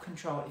totally out of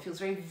control. It feels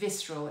very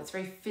visceral. It's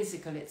very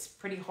physical. It's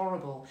pretty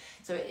horrible.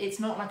 So it's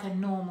not like a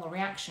normal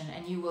reaction,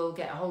 and you will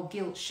get a whole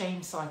guilt,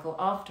 shame cycle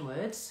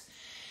afterwards.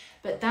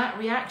 But that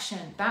reaction,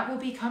 that will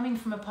be coming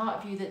from a part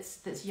of you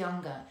that's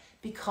younger,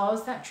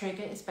 because that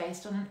trigger is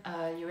based on an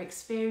earlier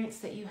experience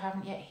that you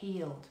haven't yet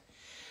healed.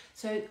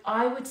 So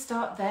I would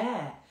start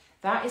there.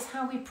 That is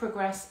how we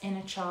progress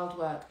inner child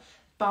work,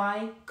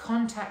 by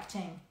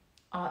contacting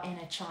our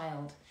inner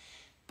child,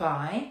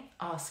 by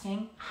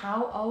asking,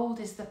 how old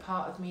is the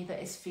part of me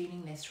that is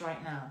feeling this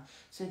right now?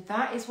 So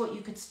that is what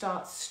you could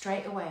start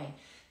straight away,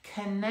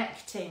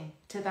 connecting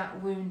to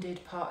that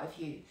wounded part of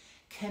you,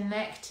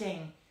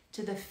 connecting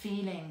to the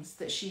feelings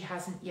that she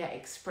hasn't yet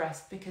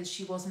expressed because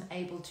she wasn't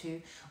able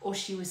to, or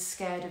she was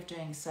scared of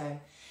doing so.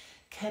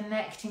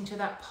 Connecting to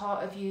that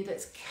part of you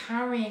that's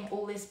carrying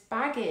all this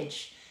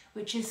baggage,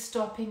 which is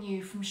stopping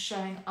you from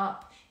showing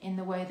up in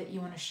the way that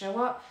you want to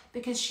show up,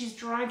 because she's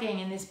dragging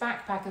in this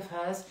backpack of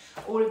hers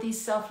all of these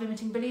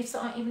self-limiting beliefs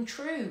that aren't even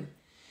true.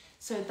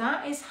 So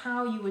that is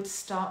how you would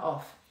start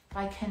off,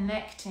 by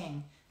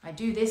connecting. I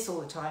do this all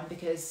the time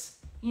because,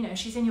 you know,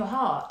 she's in your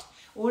heart.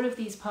 All of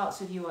these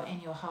parts of you are in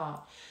your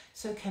heart.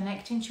 So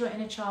connecting to your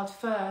inner child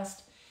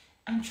first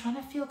and trying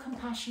to feel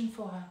compassion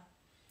for her,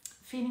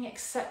 feeling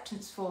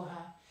acceptance for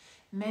her.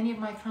 Many of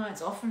my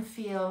clients often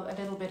feel a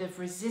little bit of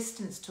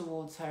resistance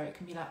towards her. It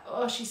can be like,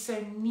 oh, she's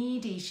so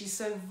needy, she's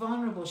so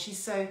vulnerable, she's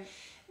so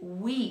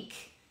weak.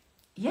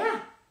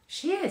 Yeah,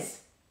 she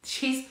is.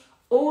 She's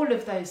all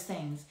of those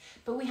things.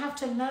 But we have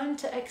to learn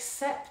to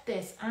accept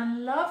this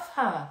and love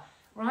her,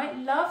 right?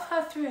 Love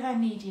her through her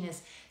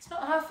neediness. It's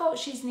not her fault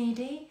she's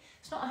needy.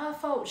 It's not her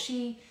fault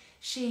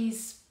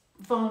she's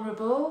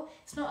vulnerable.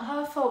 It's not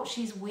her fault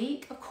she's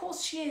weak. Of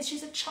course she is.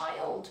 She's a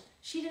child.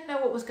 She didn't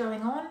know what was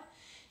going on.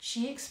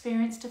 She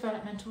experienced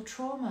developmental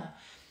trauma.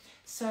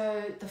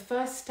 So the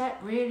first step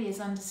really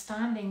is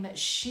understanding that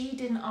she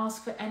didn't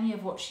ask for any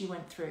of what she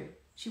went through.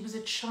 She was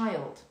a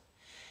child.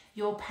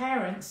 Your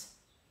parents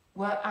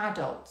were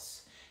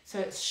adults. So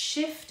it's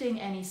shifting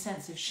any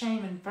sense of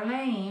shame and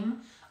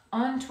blame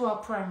onto our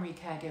primary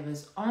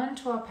caregivers,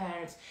 onto our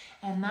parents,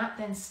 and that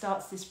then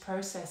starts this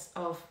process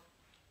of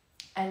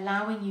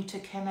allowing you to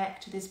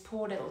connect to this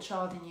poor little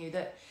child in you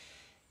that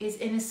is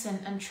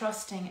innocent and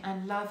trusting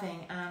and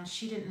loving, and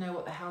she didn't know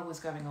what the hell was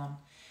going on,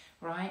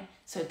 right?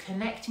 So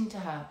connecting to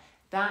her,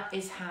 that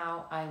is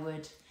how I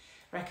would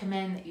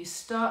recommend that you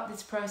start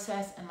this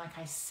process. And like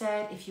I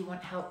said, if you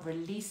want help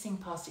releasing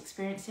past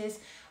experiences,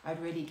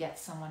 I'd really get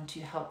someone to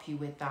help you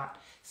with that,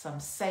 some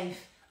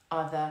safe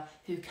other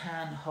who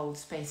can hold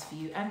space for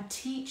you and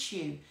teach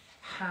you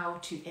how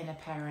to inner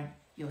parent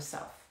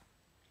yourself.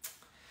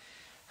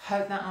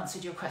 Hope that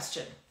answered your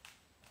question.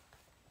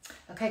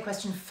 Okay,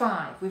 question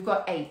 5. We've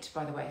got 8,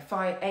 by the way.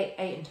 8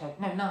 in total.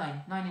 No,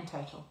 9 in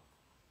total.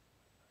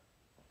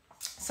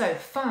 So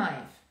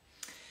 5.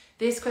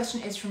 This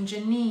question is from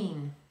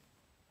Janine.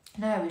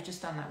 No, we've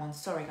just done that one.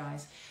 Sorry,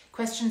 guys.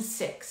 Question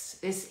 6.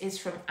 This is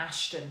from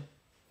Ashton.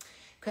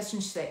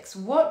 Question 6.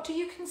 What do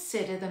you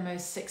consider the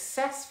most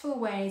successful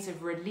ways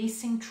of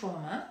releasing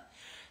trauma,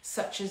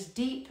 such as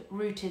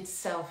deep-rooted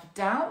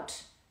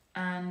self-doubt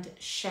and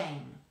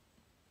shame?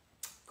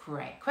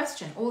 Great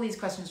question. All these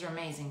questions are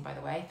amazing, by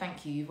the way.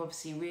 Thank you. You've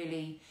obviously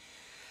really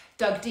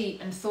dug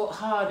deep and thought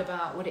hard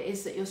about what it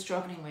is that you're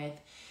struggling with.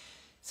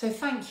 So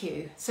thank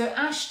you. So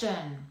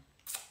Ashton,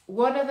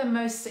 what are the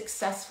most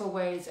successful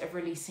ways of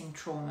releasing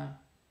trauma?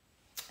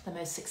 The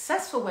most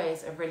successful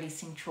ways of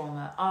releasing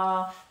trauma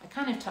are, I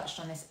kind of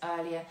touched on this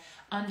earlier,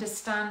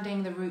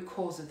 understanding the root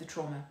cause of the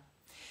trauma.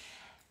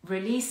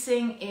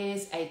 Releasing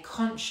is a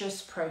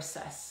conscious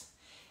process.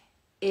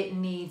 It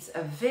needs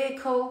a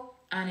vehicle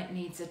and it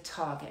needs a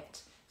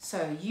target.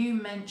 So you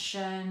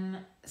mention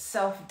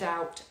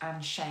self-doubt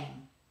and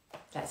shame.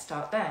 Let's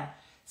start there.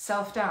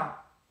 Self-doubt.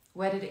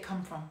 Where did it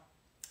come from?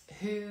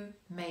 Who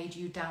made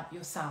you doubt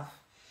yourself?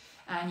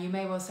 And you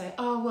may well say,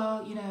 oh,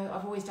 well, you know,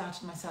 I've always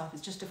doubted myself.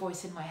 It's just a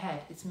voice in my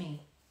head. It's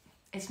me.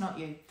 It's not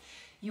you.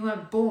 You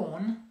weren't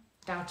born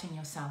doubting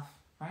yourself,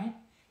 right?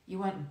 You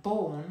weren't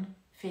born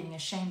feeling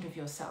ashamed of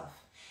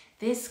yourself.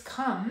 This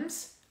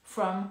comes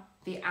from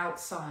the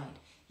outside.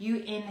 You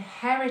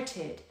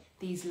inherited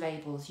these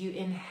labels. You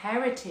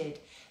inherited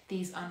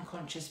these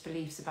unconscious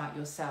beliefs about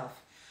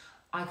yourself.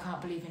 I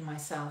can't believe in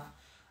myself.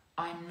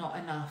 I'm not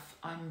enough.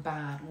 I'm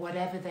bad.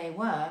 Whatever they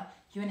were,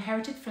 you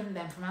inherited from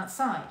them from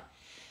outside.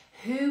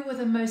 Who were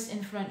the most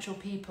influential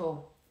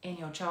people in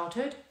your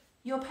childhood?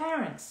 Your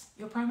parents,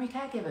 your primary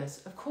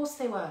caregivers. Of course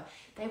they were.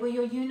 They were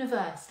your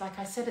universe, like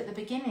I said at the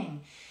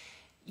beginning.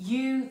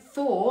 You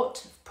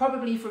thought,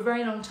 probably for a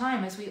very long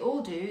time, as we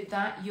all do,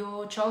 that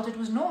your childhood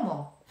was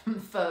normal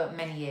for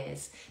many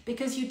years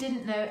because you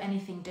didn't know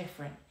anything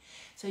different.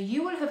 So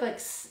you will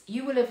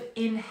have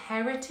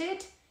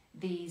inherited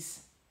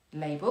these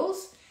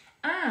labels,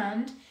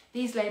 and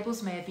these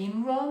labels may have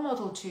been role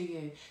modeled to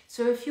you.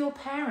 So if your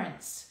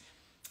parents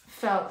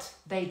felt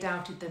they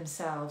doubted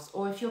themselves,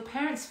 or if your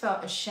parents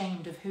felt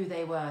ashamed of who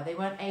they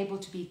weren't able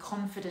to be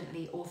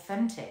confidently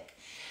authentic,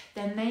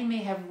 then they may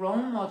have role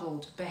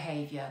modeled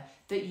behavior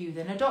that you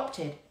then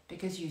adopted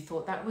because you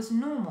thought that was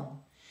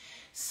normal.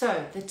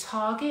 So the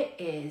target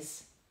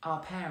is our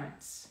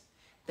parents.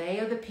 They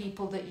are the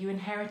people that you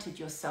inherited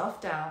your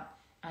self-doubt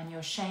and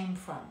your shame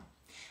from.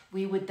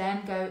 We would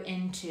then go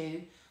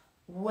into,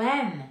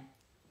 when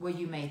were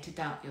you made to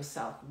doubt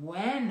yourself?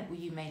 When were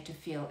you made to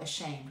feel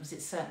ashamed? Was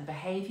it certain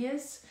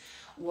behaviors?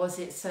 Was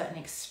it certain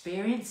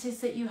experiences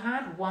that you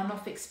had?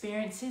 One-off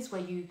experiences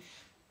where you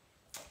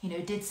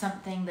did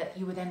something that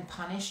you were then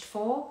punished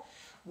for?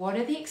 What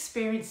are the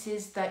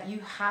experiences that you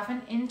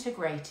haven't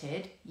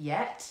integrated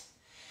yet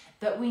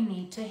that we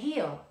need to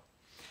heal?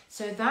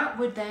 So that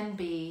would then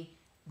be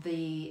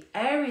the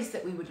areas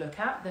that we would look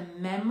at, the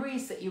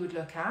memories that you would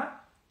look at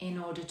in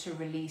order to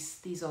release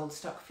these old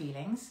stuck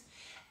feelings,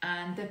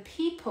 and the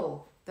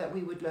people that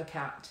we would look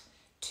at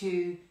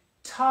to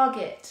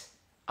target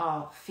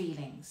our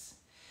feelings.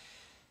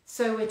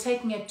 So we're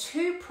taking a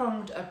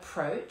two-pronged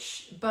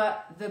approach,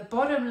 but the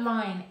bottom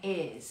line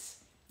is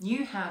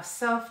you have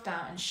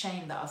self-doubt and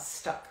shame that are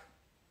stuck.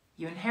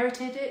 You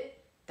inherited it,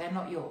 they're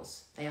not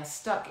yours. They are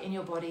stuck in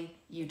your body,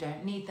 you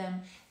don't need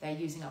them, they're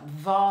using up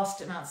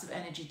vast amounts of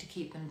energy to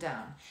keep them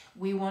down.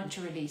 We want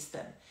to release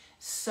them.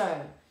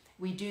 So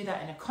we do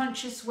that in a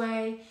conscious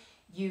way.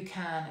 You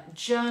can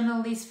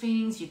journal these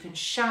feelings, you can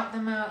shout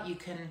them out, you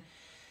can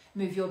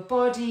move your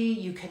body,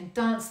 you can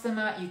dance them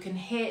out, you can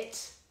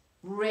hit,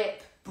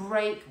 rip,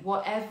 break,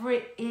 whatever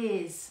it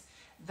is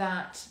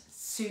that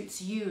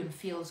suits you and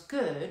feels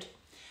good.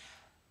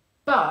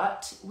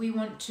 But we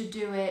want to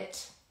do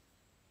it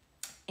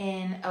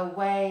in a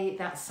way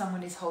that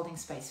someone is holding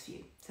space for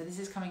you. So this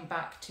is coming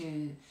back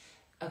to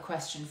a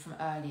question from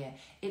earlier.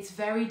 It's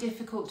very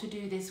difficult to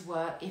do this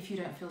work if you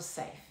don't feel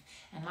safe.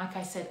 And like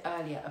I said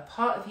earlier, a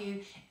part of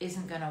you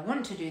isn't going to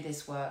want to do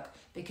this work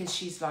because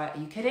she's like, are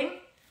you kidding?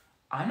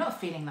 I'm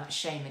not feeling that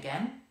shame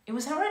again. It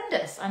was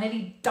horrendous. I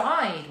nearly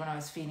died when I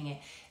was feeling it.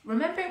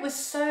 Remember, it was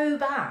so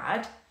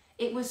bad.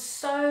 It was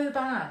so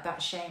bad,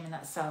 that shame and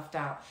that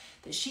self-doubt,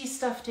 that she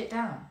stuffed it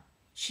down.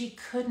 She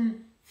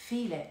couldn't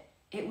feel it.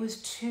 It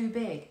was too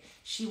big.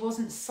 She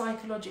wasn't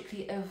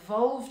psychologically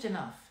evolved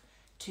enough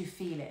to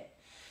feel it.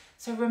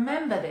 So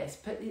remember this,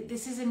 but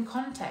this is in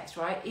context,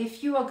 right?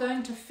 If you are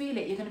going to feel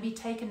it, you're going to be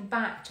taken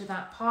back to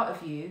that part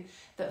of you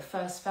that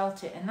first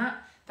felt it. And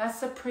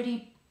that's a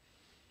pretty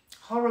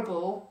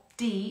horrible,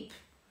 deep,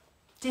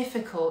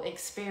 difficult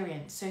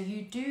experience. So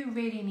you do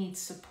really need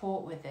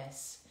support with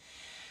this.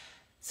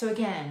 So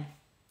again,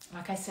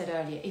 like I said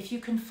earlier, if you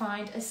can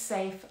find a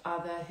safe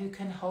other who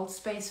can hold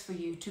space for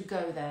you to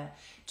go there,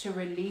 to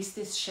release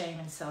this shame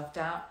and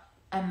self-doubt,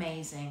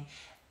 amazing.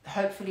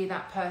 Hopefully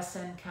that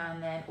person can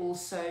then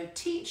also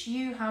teach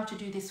you how to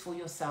do this for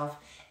yourself,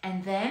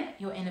 and then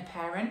your inner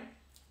parent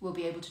will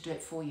be able to do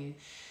it for you.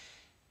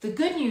 The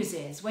good news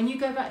is when you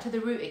go back to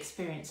the root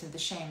experience of the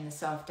shame and the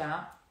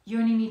self-doubt, you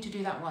only need to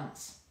do that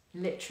once,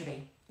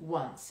 literally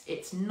once.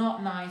 It's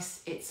not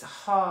nice, it's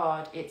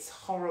hard, it's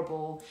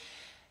horrible.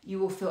 You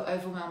will feel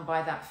overwhelmed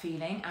by that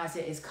feeling as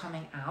it is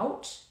coming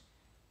out,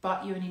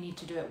 but you only need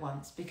to do it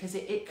once because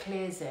it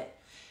clears it.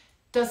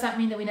 Does that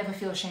mean that we never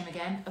feel shame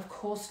again? Of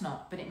course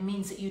not, but it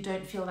means that you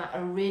don't feel that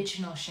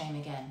original shame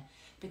again,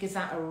 because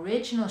that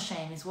original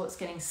shame is what's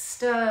getting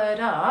stirred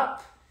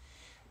up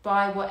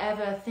by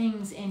whatever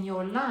things in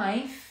your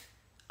life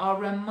are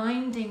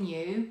reminding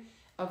you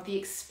of the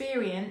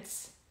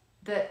experience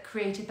that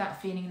created that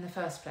feeling in the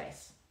first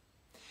place.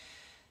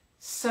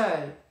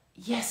 So,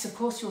 yes, of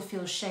course you'll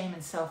feel shame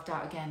and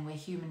self-doubt again. We're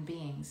human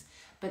beings.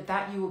 But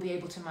that you will be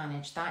able to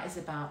manage. That is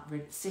about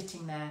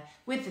sitting there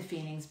with the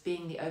feelings,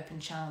 being the open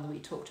channel that we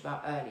talked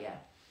about earlier.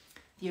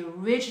 The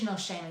original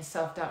shame and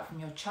self-doubt from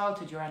your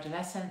childhood, your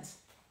adolescence,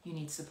 you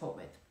need support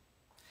with.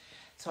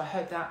 So I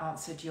hope that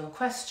answered your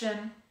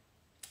question.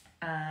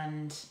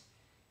 And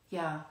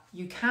Yeah,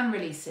 you can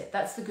release it.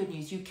 That's the good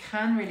news. You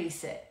can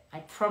release it. I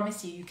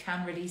promise you, you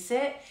can release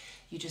it.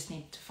 You just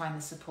need to find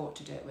the support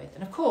to do it with.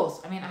 And of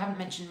course, I mean, I haven't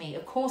mentioned me.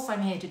 Of course,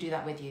 I'm here to do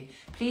that with you.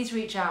 Please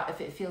reach out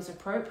if it feels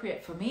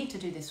appropriate for me to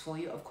do this for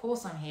you. Of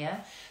course, I'm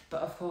here.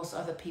 But of course,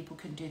 other people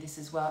can do this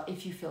as well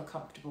if you feel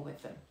comfortable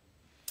with them.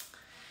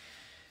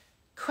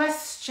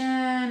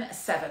 Question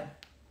 7.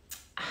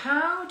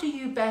 How do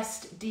you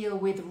best deal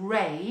with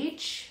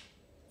rage?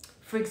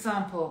 For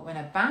example, when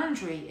a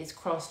boundary is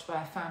crossed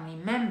by a family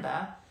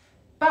member,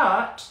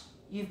 but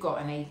you've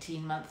got an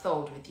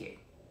 18-month-old with you.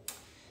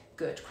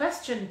 Good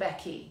question,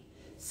 Becky.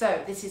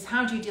 So this is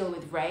how do you deal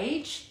with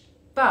rage,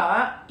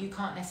 but you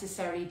can't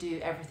necessarily do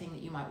everything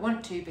that you might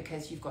want to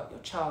because you've got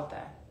your child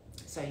there.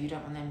 So you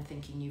don't want them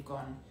thinking you've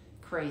gone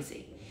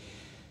crazy.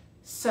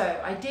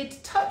 So I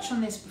did touch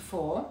on this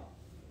before.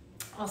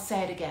 I'll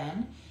say it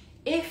again.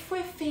 If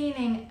we're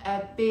feeling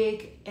a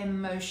big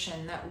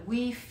emotion that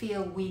we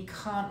feel we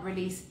can't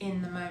release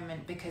in the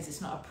moment because it's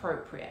not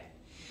appropriate,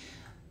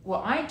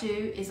 what I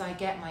do is I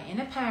get my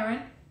inner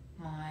parent,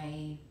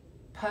 my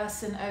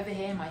person over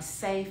here, my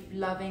safe,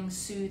 loving,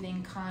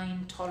 soothing,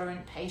 kind,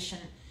 tolerant,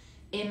 patient,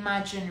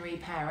 imaginary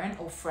parent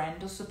or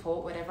friend or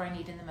support, whatever I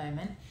need in the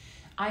moment.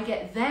 I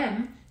get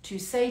them to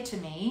say to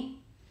me,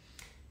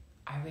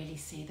 I really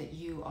see that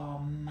you are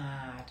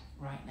mad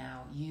right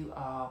now. You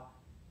are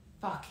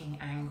fucking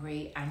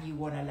angry and you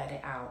want to let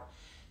it out.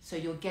 So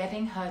you're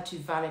getting her to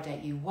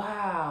validate you.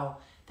 Wow,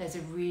 there's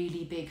a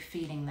really big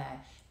feeling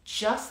there.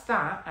 Just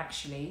that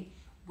actually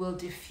will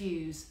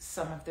diffuse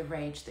some of the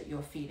rage that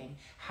you're feeling.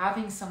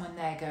 Having someone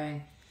there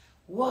going,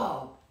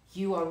 whoa,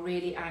 you are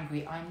really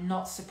angry. I'm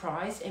not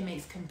surprised. It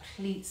makes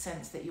complete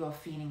sense that you are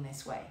feeling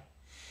this way.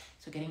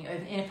 So getting your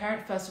inner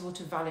parent, first of all,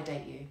 to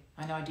validate you.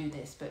 I know I do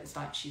this, but it's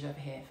like she's over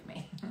here for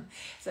me.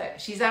 So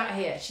she's out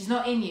here. She's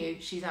not in you.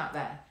 She's out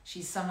there.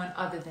 She's someone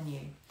other than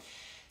you.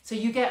 So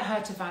you get her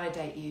to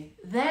validate you.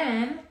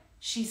 Then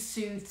she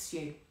soothes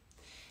you.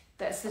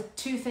 That's the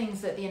two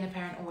things that the inner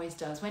parent always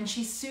does. When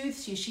she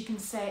soothes you, she can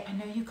say, I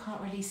know you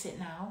can't release it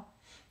now,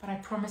 but I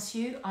promise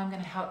you, I'm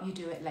going to help you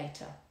do it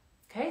later.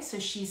 Okay, so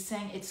she's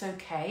saying, it's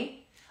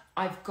okay.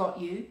 I've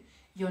got you.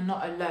 You're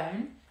not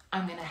alone.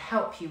 I'm going to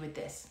help you with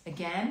this.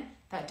 Again,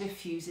 that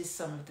diffuses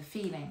some of the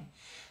feeling.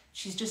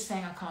 She's just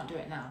saying, I can't do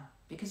it now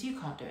because you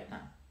can't do it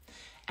now.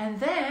 And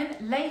then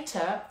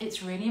later,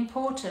 it's really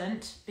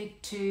important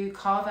to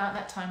carve out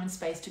that time and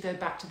space to go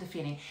back to the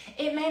feeling.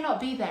 It may not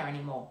be there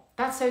anymore.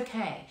 That's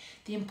okay.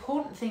 The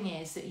important thing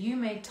is that you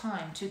made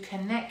time to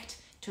connect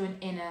to an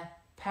inner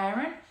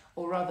parent,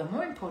 or rather,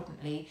 more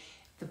importantly,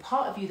 the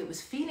part of you that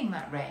was feeling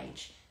that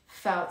rage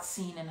felt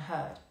seen and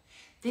heard.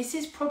 This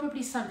is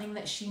probably something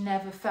that she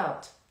never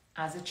felt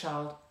as a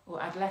child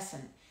or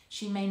adolescent.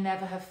 She may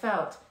never have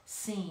felt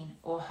seen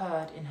or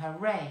heard in her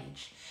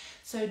rage.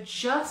 So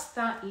just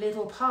that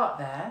little part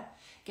there,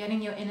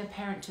 getting your inner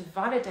parent to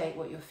validate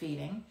what you're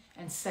feeling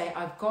and say,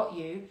 I've got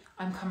you,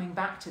 I'm coming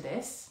back to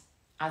this,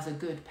 as a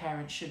good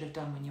parent should have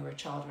done when you were a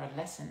child or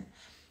adolescent,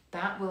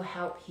 that will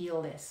help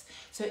heal this.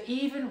 So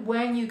even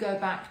when you go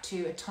back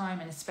to a time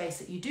and a space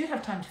that you do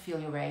have time to feel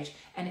your rage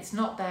and it's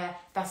not there,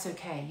 that's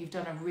okay. You've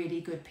done a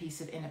really good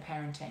piece of inner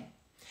parenting.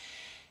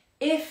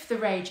 If the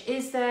rage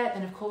is there,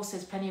 then of course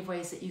there's plenty of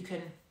ways that you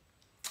can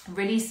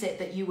release it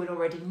that you will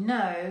already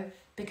know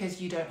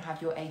because you don't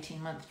have your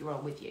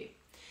 18-month-year-old with you.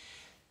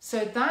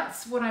 So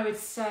that's what I would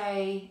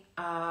say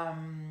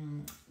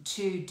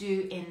to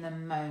do in the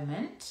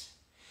moment.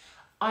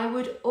 I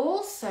would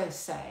also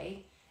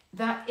say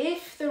that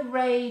if the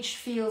rage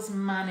feels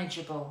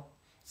manageable,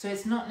 so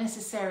it's not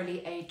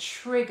necessarily a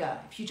trigger,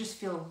 if you just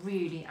feel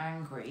really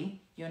angry,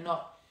 you're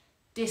not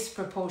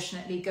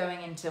disproportionately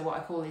going into what I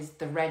call is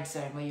the red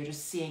zone, where you're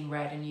just seeing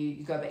red and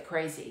you go a bit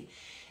crazy.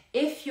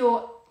 If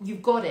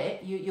you've got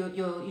it,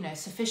 you're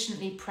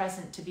sufficiently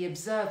present to be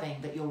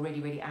observing that you're really,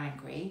 really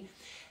angry,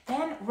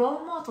 then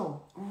role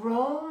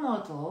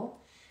model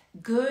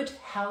good,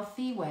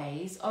 healthy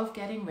ways of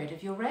getting rid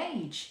of your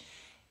rage.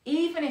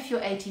 Even if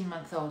your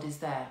 18-month-old is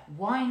there,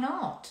 why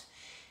not?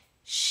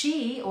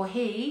 She or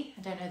he,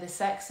 I don't know the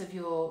sex of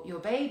your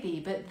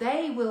baby, but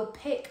they will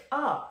pick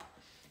up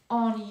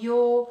on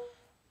your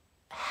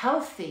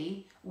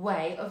healthy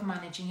way of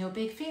managing your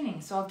big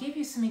feelings. So I'll give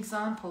you some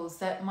examples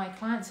that my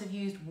clients have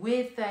used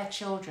with their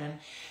children,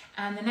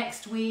 and the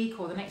next week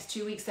or the next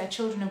 2 weeks their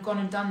children have gone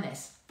and done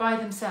this by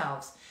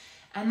themselves.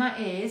 And that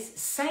is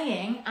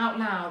saying out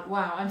loud,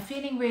 wow, I'm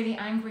feeling really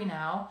angry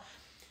now.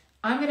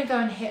 I'm going to go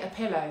and hit a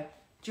pillow.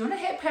 Do you want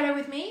to hit a pillow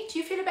with me? Do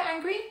you feel a bit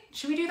angry?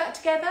 Should we do that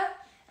together?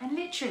 And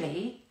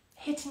literally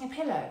hitting a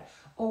pillow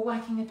or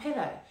whacking a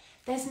pillow.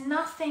 There's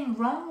nothing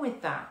wrong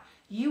with that.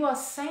 You are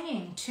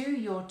saying to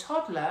your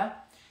toddler,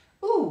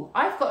 ooh,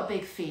 I've got a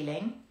big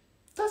feeling.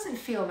 Doesn't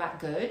feel that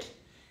good.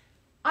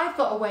 I've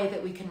got a way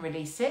that we can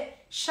release it.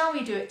 Shall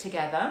we do it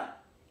together?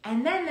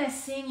 And then they're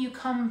seeing you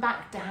come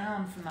back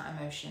down from that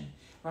emotion,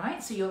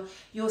 right? So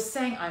you're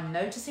saying, I'm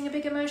noticing a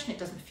big emotion. It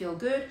doesn't feel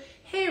good.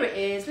 Here it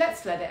is.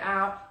 Let's let it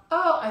out.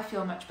 Oh, I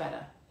feel much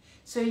better.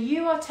 So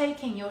you are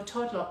taking your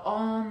toddler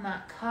on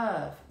that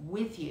curve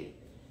with you.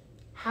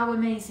 How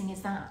amazing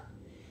is that?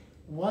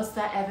 Was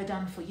that ever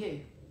done for you?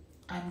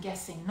 I'm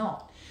guessing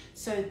not.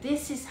 So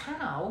this is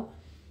how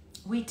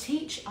we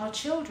teach our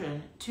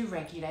children to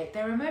regulate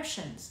their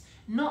emotions,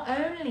 not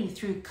only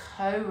through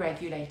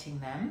co-regulating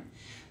them,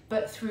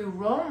 but through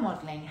role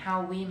modeling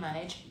how we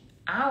manage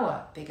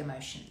our big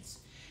emotions.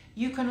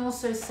 You can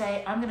also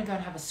say, I'm going to go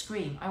and have a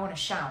scream. I want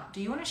to shout. Do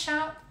you want to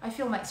shout? I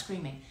feel like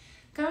screaming.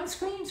 Go and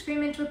scream.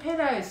 Scream into a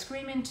pillow.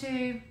 Scream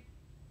into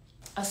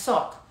a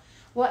sock.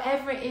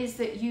 Whatever it is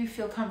that you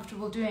feel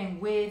comfortable doing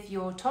with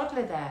your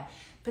toddler there.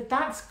 But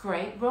that's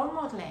great role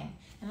modeling.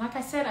 And like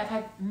I said, I've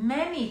had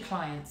many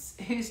clients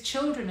whose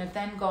children have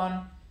then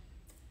gone,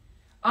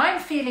 I'm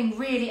feeling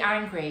really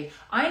angry.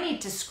 I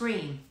need to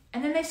scream.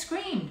 And then they've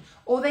screamed.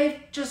 Or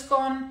they've just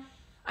gone,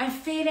 I'm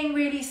feeling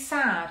really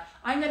sad.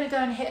 I'm going to go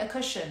and hit a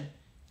cushion.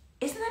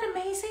 Isn't that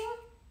amazing?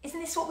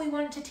 Isn't this what we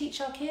want to teach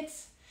our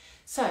kids?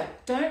 So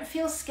don't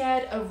feel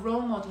scared of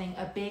role modeling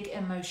a big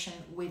emotion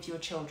with your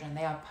children.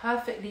 They are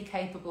perfectly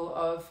capable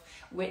of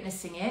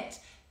witnessing it.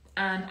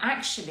 And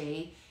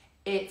actually,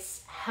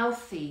 it's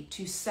healthy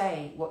to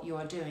say what you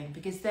are doing,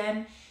 because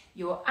then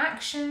your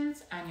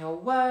actions and your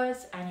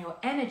words and your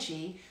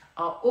energy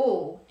are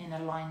all in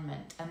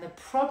alignment. And the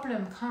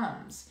problem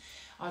comes,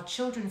 our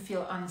children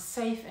feel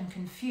unsafe and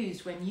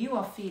confused when you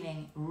are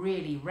feeling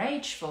really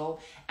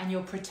rageful and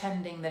you're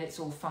pretending that it's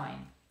all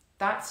fine.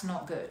 That's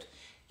not good.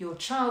 Your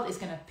child is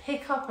going to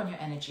pick up on your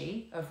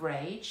energy of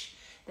rage.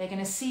 They're going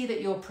to see that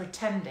you're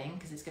pretending,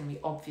 because it's going to be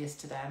obvious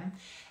to them.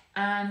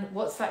 And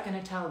what's that going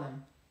to tell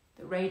them?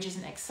 That rage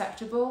isn't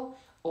acceptable,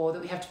 or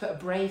that we have to put a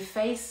brave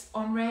face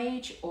on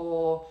rage,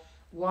 or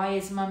why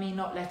is mummy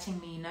not letting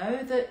me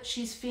know that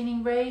she's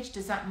feeling rage?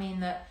 Does that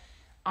mean that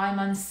I'm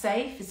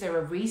unsafe? Is there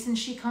a reason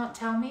she can't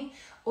tell me?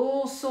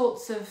 All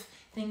sorts of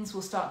things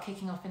will start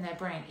kicking off in their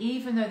brain,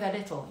 even though they're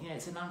little. You know,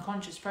 it's an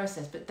unconscious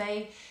process, but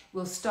they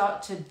will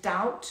start to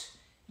doubt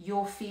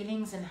your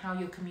feelings and how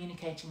you're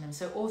communicating them.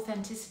 So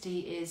authenticity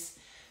is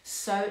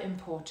so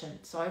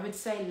important. So I would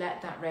say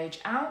let that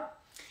rage out.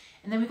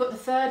 And then we've got the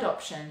third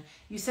option.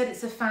 You said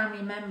it's a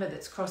family member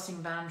that's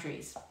crossing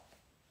boundaries.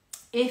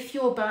 If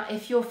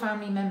your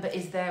family member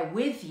is there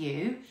with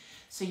you,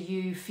 so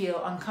you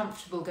feel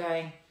uncomfortable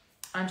going,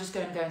 I'm just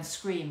going to go and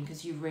scream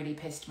because you've really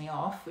pissed me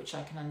off, which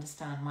I can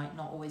understand might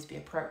not always be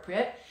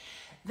appropriate,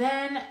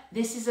 then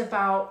this is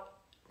about,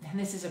 and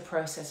this is a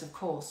process of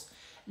course,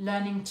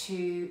 learning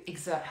to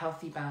exert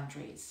healthy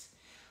boundaries.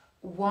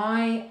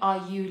 Why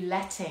are you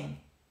letting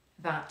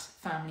that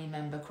family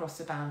member cross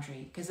a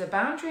boundary? Because the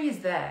boundary is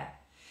there.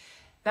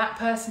 That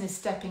person is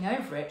stepping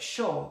over it,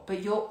 sure,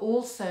 but you're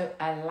also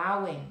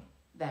allowing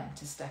them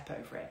to step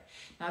over it.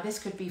 Now, this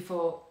could be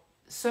for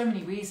so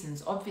many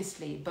reasons,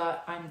 obviously,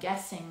 but I'm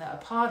guessing that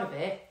a part of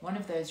it, one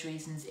of those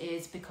reasons,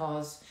 is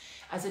because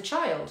as a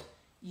child,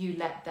 you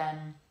let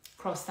them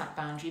cross that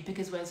boundary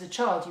because as a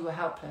child, you were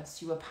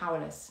helpless, you were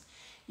powerless.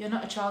 You're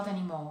not a child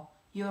anymore.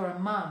 You're a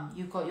mum.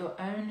 You've got your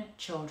own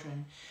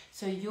children.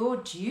 So your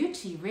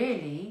duty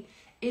really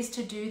is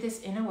to do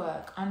this inner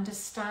work,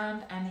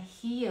 understand and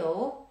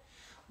heal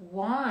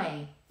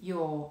why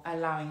you're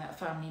allowing that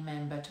family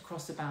member to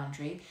cross a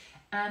boundary,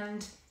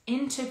 and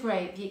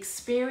integrate the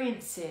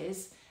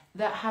experiences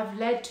that have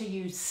led to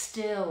you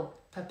still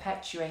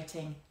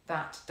perpetuating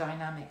that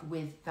dynamic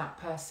with that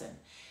person.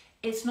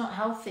 It's not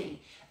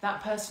healthy.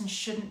 That person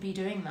shouldn't be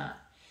doing that.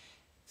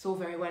 It's all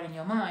very well in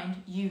your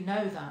mind, you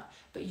know that,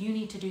 but you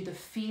need to do the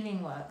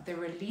feeling work, the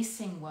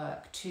releasing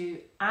work to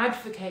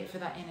advocate for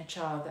that inner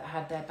child that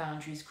had their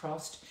boundaries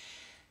crossed,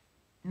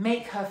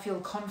 make her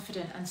feel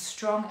confident and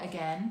strong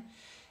again.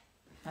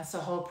 That's the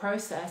whole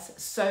process,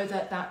 so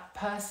that that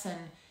person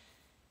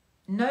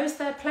knows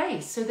their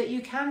place, so that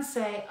you can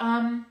say,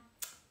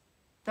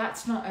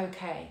 that's not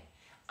okay.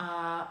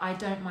 I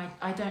don't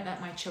let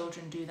my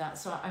children do that,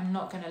 so I'm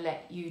not going to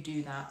let you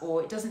do that.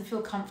 Or it doesn't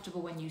feel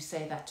comfortable when you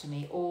say that to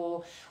me,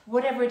 or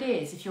whatever it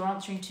is. If you're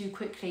answering too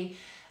quickly,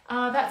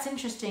 that's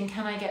interesting,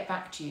 can I get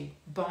back to you?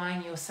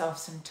 Buying yourself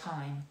some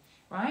time,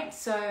 right?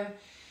 So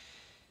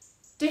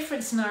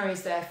different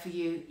scenarios there for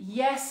you.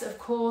 Yes, of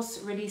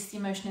course, release the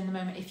emotion in the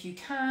moment if you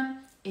can.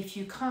 If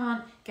you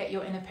can't, get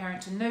your inner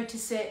parent to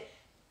notice it.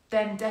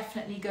 Then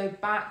definitely go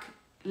back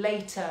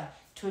later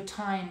to a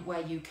time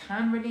where you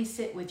can release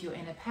it with your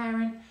inner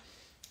parent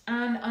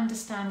and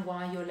understand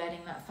why you're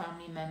letting that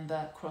family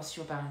member cross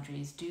your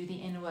boundaries. Do the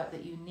inner work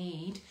that you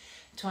need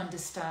to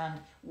understand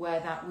where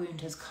that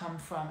wound has come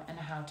from and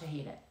how to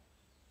heal it.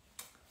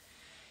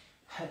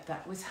 Hope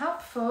that was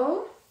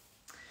helpful.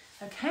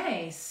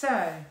 Okay,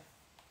 so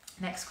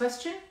next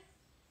question.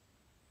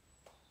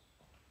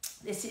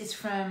 This is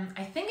from,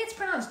 I think it's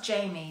pronounced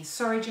Jamie.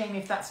 Sorry, Jamie,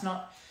 if that's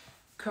not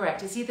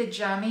correct. It's either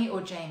Jamie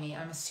or Jamie.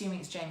 I'm assuming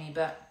it's Jamie,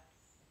 but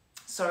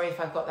sorry if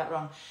I've got that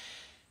wrong.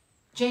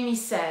 Jamie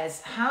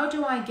says, how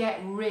do I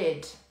get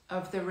rid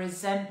of the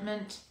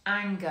resentment,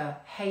 anger,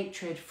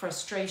 hatred,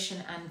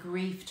 frustration, and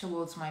grief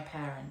towards my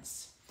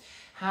parents?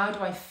 How do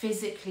I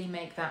physically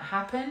make that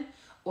happen?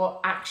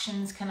 What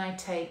actions can I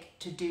take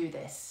to do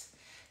this?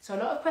 So a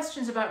lot of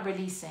questions about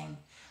releasing.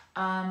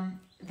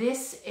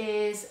 This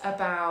is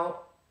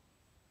about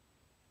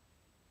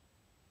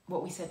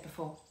what we said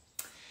before.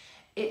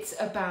 It's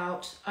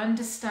about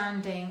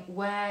understanding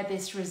where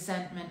this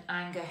resentment,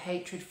 anger,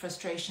 hatred,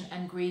 frustration,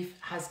 and grief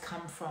has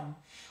come from.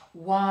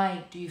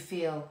 Why do you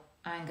feel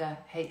anger,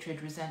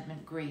 hatred,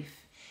 resentment, grief?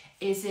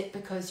 Is it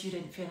because you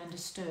didn't feel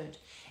understood?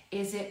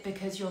 Is it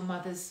because your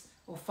mother's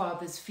or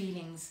father's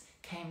feelings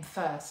came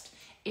first?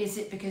 Is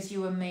it because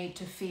you were made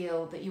to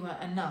feel that you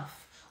weren't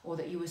enough, or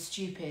that you were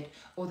stupid,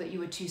 or that you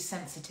were too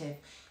sensitive?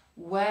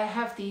 Where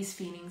have these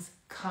feelings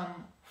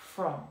come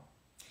from?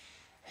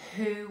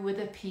 Who were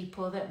the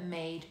people that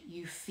made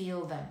you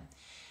feel them?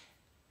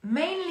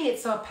 Mainly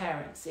it's our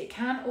parents. It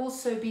can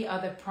also be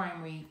other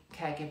primary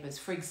caregivers.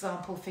 For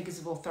example, figures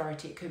of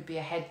authority. It could be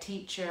a head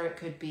teacher, it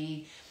could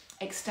be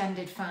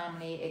extended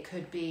family, it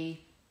could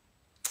be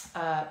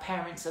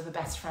parents of a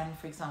best friend,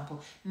 for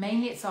example.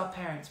 Mainly it's our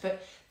parents,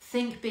 but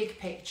think big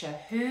picture.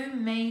 Who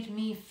made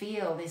me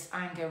feel this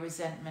anger,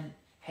 resentment,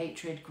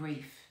 hatred,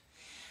 grief?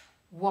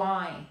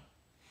 Why?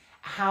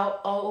 How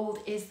old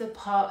is the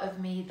part of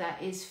me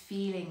that is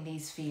feeling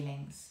these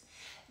feelings?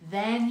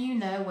 Then you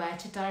know where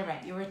to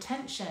direct your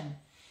attention.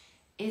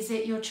 Is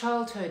it your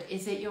childhood?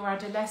 Is it your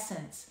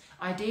adolescence?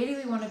 Ideally,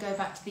 we want to go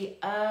back to the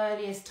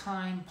earliest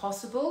time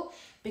possible,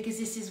 because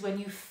this is when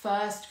you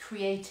first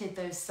created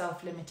those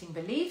self-limiting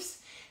beliefs.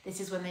 This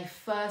is when they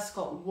first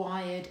got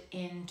wired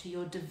into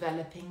your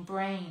developing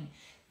brain.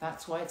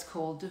 That's why it's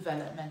called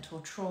developmental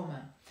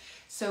trauma.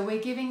 So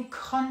we're giving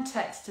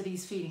context to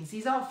these feelings.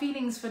 These aren't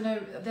feelings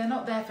they're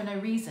not there for no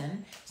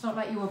reason. It's not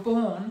like you were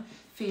born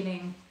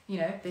feeling,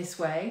 this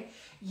way.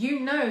 You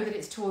know that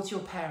it's towards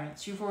your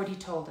parents. You've already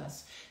told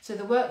us. So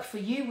the work for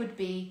you would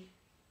be,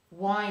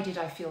 why did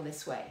I feel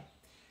this way?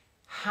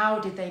 How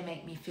did they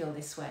make me feel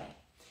this way?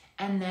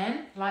 And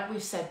then, like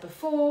we've said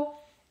before,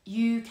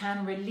 you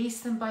can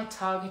release them by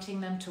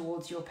targeting them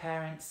towards your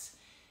parents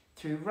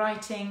through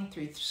writing,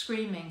 through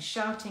screaming,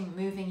 shouting,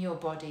 moving your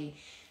body.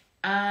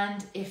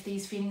 And if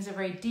these feelings are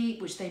very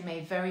deep, which they may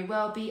very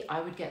well be,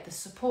 I would get the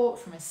support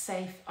from a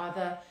safe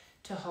other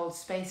to hold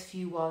space for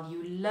you while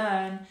you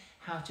learn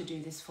how to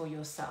do this for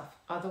yourself.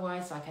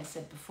 Otherwise, like I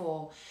said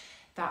before,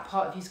 that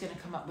part of you is going to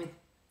come up with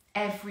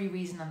every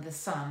reason under the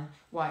sun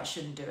why it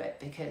shouldn't do it,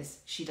 because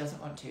she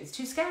doesn't want to. It's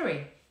too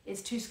scary.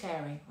 It's too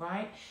scary,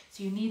 right?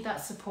 So you need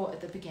that support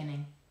at the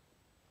beginning.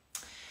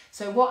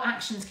 So what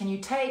actions can you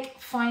take?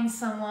 Find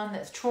someone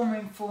that's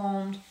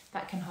trauma-informed,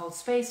 that can hold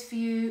space for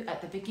you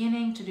at the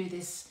beginning to do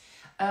this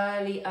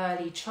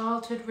early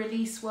childhood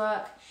release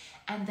work.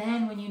 And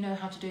then when you know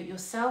how to do it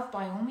yourself,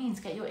 by all means,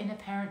 get your inner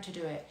parent to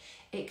do it.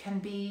 It can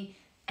be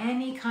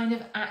any kind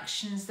of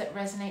actions that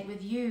resonate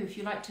with you. If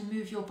you like to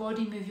move your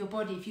body, move your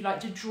body. If you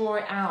like to draw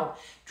it out,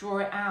 draw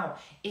it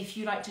out. If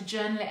you like to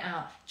journal it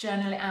out,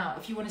 journal it out.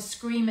 If you want to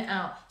scream it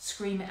out,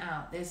 scream it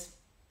out. There's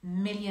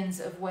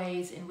millions of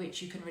ways in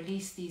which you can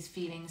release these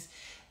feelings,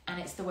 and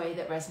it's the way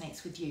that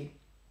resonates with you.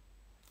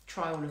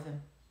 Try all of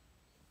them.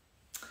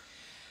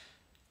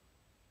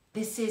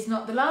 This is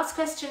not the last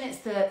question, it's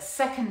the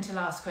second to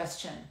last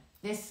question.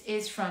 This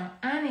is from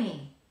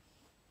Annie.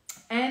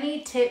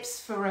 Any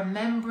tips for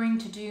remembering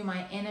to do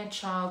my inner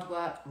child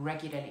work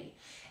regularly?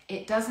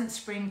 It doesn't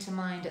spring to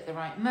mind at the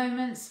right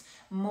moments,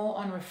 more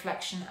on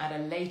reflection at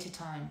a later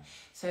time.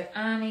 So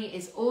Annie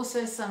is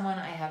also someone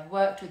I have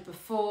worked with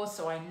before,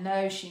 so I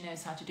know she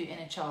knows how to do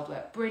inner child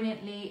work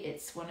brilliantly.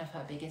 It's one of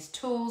her biggest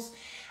tools.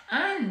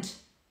 And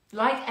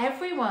like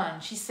everyone,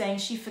 she's saying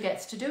she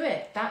forgets to do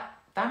it.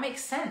 That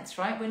makes sense,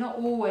 right? We're not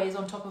always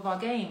on top of our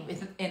game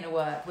with inner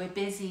work. We're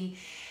busy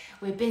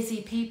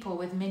people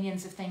with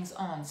millions of things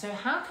on. So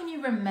how can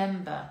you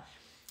remember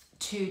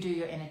to do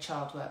your inner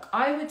child work?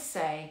 I would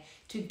say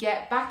to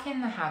get back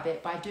in the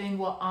habit by doing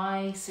what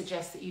I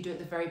suggest that you do at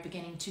the very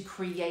beginning to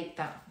create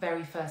that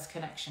very first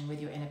connection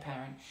with your inner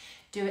parent.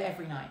 Do it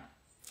every night.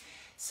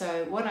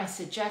 So what I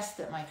suggest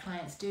that my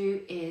clients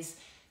do is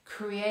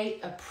create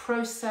a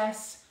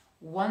process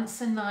once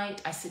a night.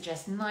 I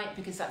suggest night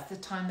because that's the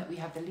time that we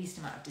have the least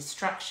amount of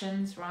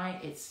distractions, right?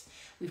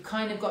 We've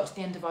kind of got to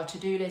the end of our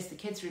to-do list. The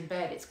kids are in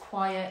bed, it's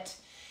quiet.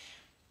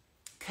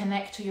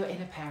 Connect to your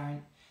inner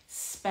parent.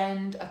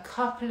 Spend a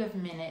couple of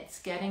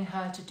minutes getting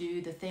her to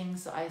do the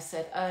things that I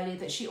said earlier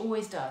that she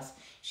always does.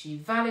 She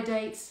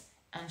validates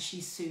and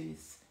she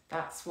soothes.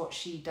 That's what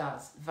she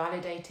does.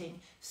 Validating,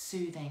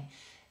 soothing.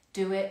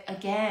 Do it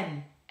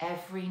again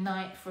every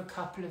night for a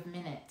couple of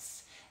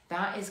minutes.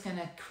 That is going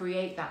to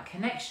create that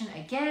connection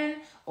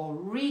again, or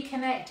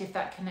reconnect if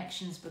that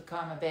connection's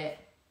become a bit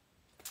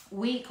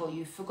weak or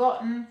you've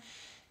forgotten.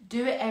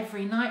 Do it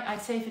every night,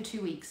 I'd say for 2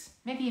 weeks,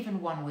 maybe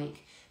even 1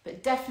 week,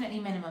 but definitely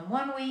minimum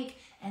 1 week.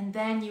 And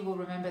then you will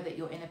remember that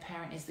your inner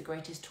parent is the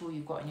greatest tool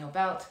you've got in your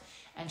belt,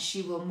 and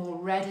she will more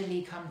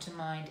readily come to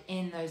mind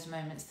in those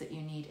moments that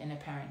you need inner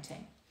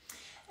parenting.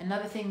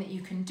 Another thing that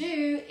you can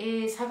do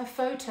is have a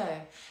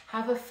photo.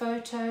 Have a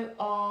photo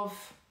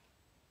of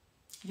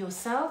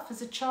yourself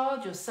as a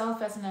child, yourself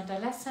as an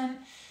adolescent,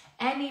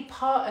 any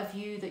part of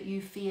you that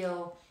you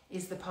feel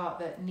is the part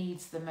that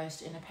needs the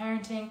most inner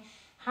parenting.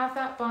 Have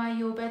that by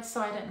your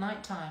bedside at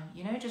night time.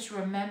 Just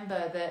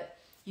remember that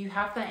You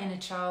have that inner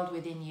child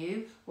within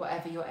you,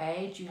 whatever your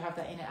age. You have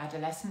that inner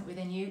adolescent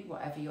within you,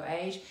 whatever your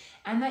age.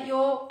 And that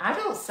your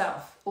adult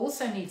self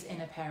also needs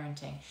inner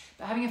parenting.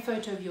 But having a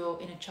photo of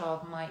your inner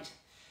child might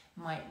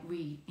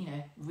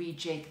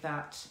rejig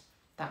that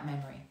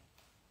memory.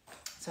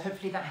 So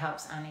hopefully that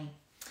helps, Annie.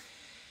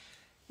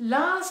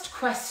 Last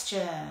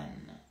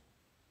question.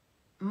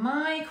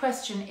 My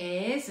question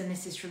is, and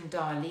this is from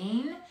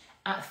Darlene,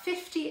 at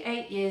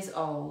 58 years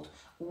old,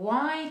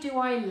 why do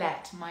I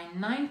let my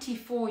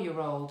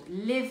 94-year-old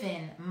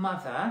live-in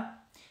mother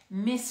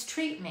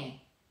mistreat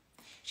me?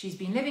 She's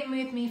been living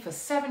with me for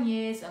 7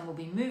 years and will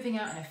be moving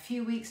out in a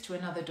few weeks to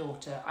another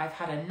daughter. I've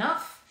had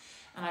enough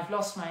and I've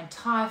lost my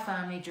entire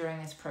family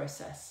during this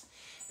process.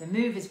 The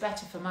move is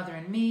better for mother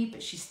and me,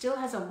 but she still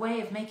has a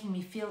way of making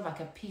me feel like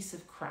a piece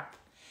of crap.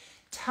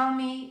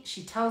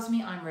 She tells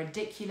me I'm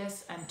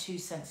ridiculous and too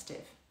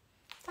sensitive.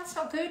 That's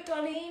not good,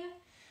 Darlene.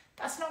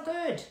 That's not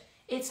good.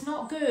 It's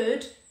not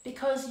good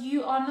because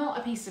you are not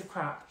a piece of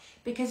crap,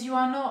 because you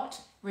are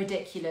not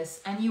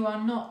ridiculous and you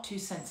are not too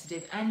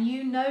sensitive. And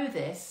you know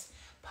this,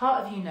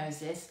 part of you knows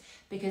this,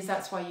 because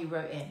that's why you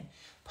wrote in.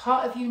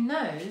 Part of you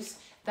knows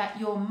that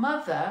your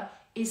mother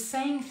is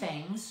saying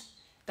things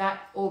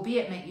that,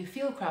 albeit make you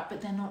feel crap,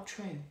 but they're not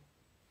true.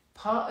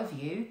 Part of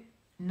you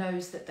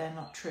knows that they're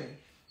not true.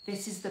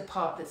 This is the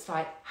part that's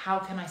like, how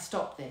can I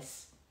stop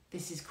this?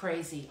 This is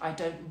crazy. I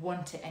don't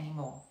want it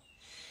anymore.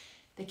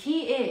 The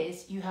key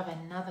is you have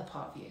another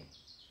part of you.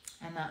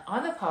 And that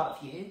other part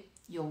of you,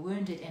 your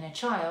wounded inner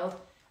child,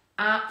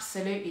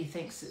 absolutely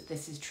thinks that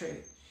this is true.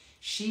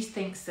 She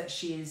thinks that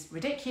she is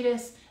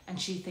ridiculous and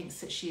she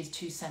thinks that she is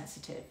too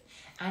sensitive.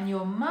 And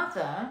your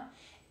mother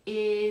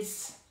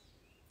is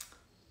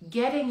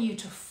getting you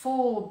to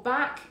fall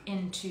back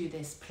into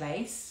this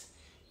place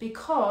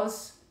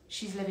because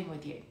she's living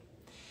with you.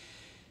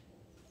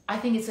 I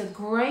think it's a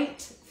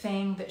great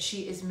thing that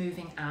she is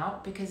moving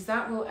out, because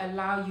that will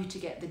allow you to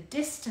get the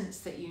distance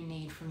that you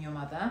need from your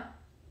mother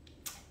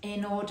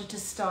in order to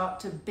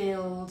start to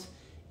build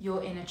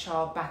your inner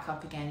child back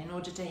up again, in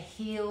order to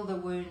heal the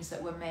wounds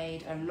that were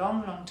made a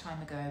long, long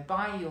time ago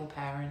by your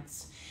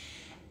parents.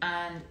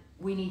 And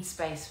we need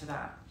space for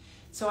that.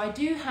 So I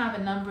do have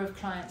a number of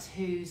clients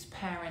whose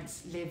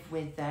parents live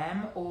with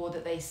them or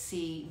that they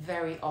see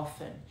very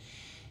often.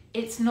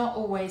 It's not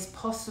always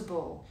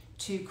possible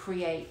to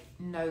create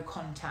no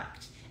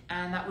contact,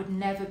 and that would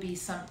never be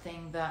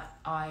something that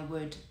I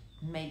would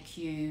make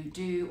you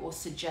do or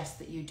suggest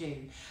that you do.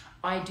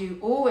 I do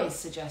always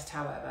suggest,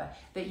 however,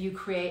 that you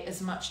create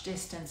as much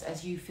distance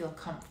as you feel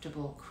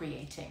comfortable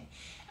creating.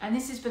 And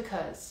this is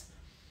because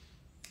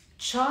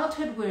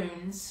childhood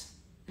wounds,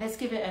 let's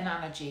give it an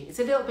analogy. It's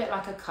a little bit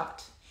like a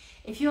cut.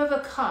 If you have a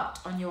cut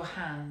on your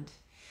hand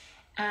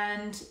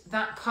and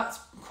that cut's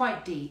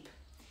quite deep,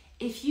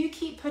 if you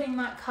keep putting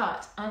that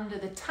cut under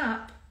the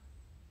tap,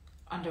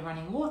 under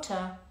running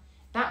water,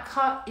 that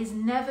cut is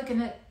never going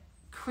to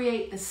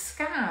create the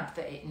scab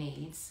that it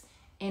needs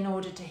in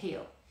order to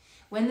heal.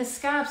 When the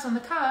scab's on the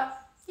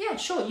cut, yeah,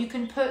 sure, you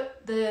can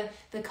put the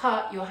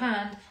cut, your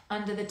hand,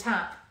 under the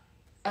tap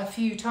a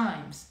few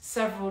times,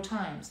 several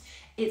times.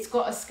 It's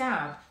got a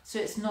scab, so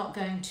it's not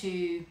going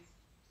to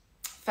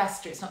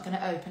fester, it's not going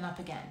to open up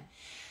again.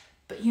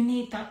 But you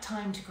need that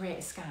time to create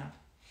a scab.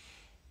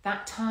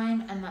 That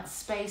time and that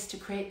space to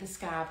create the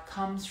scab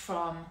comes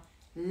from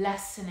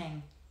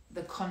lessening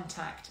the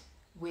contact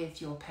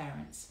with your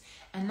parents.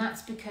 And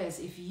that's because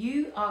if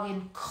you are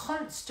in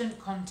constant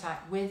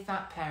contact with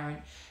that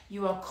parent,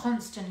 you are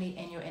constantly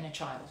in your inner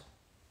child.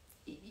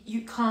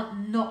 You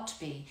can't not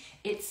be.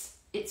 It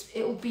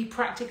will be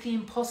practically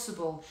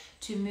impossible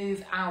to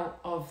move out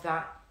of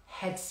that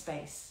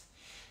headspace.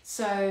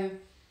 So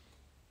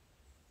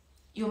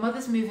your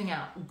mother's moving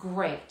out,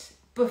 great.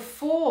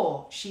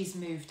 Before she's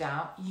moved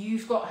out,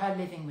 you've got her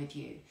living with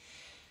you.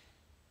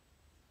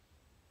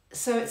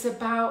 So it's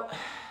about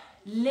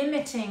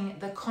limiting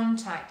the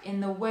contact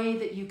in the way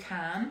that you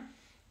can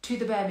to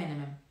the bare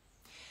minimum.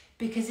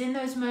 Because in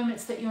those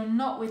moments that you're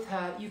not with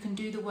her, you can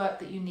do the work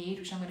that you need,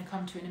 which I'm going to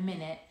come to in a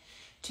minute,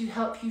 to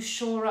help you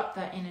shore up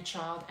that inner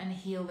child and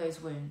heal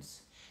those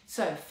wounds.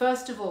 So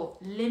first of all,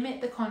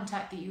 limit the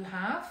contact that you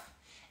have.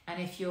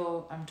 And if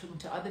I'm talking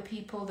to other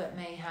people that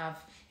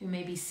who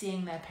may be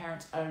seeing their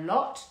parents a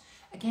lot,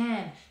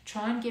 again,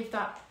 try and give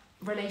that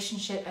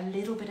relationship a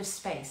little bit of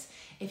space.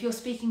 If you're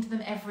speaking to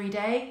them every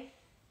day,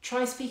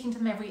 try speaking to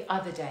them every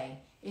other day.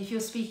 If you're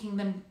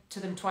speaking to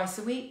them twice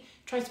a week,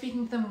 try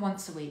speaking to them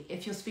once a week.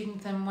 If you're speaking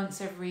to them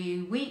once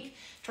every week,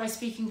 try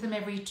speaking to them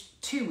every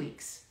 2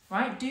 weeks,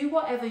 right? Do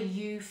whatever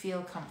you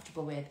feel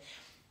comfortable with.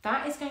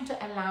 That is going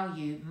to allow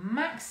you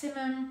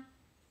maximum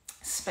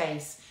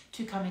space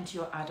to come into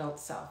your adult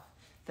self.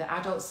 The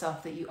adult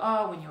self that you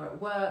are when you're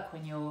at work,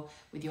 when you're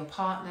with your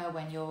partner,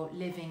 when you're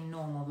living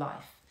normal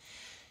life.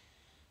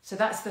 So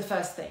that's the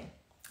first thing.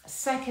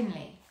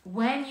 Secondly,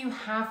 when you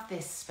have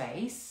this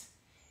space,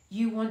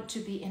 you want to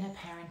be inner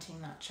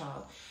parenting that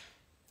child.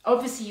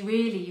 Obviously,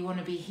 really, you want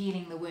to be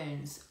healing the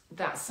wounds.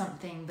 that's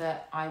something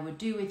that I would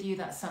do with you.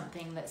 That's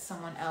something that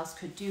someone else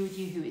could do with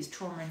you who is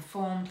trauma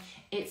informed.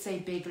 It's a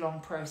big, long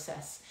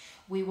process.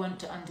 We want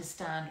to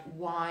understand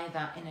why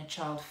that inner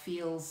child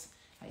feels,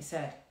 like I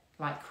said,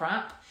 like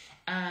crap,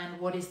 and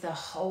what is the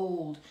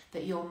hold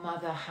that your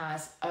mother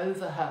has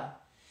over her.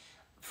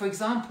 For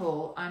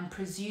example, I'm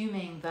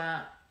presuming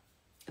that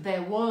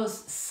there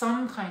was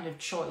some kind of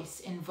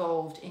choice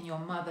involved in your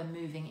mother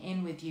moving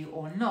in with you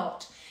or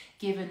not,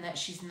 given that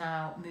she's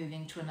now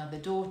moving to another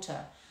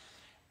daughter.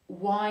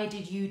 Why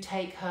did you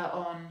take her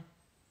on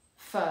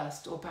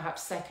first, or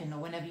perhaps second, or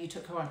whenever you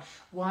took her on?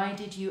 Why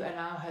did you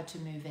allow her to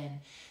move in?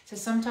 So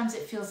sometimes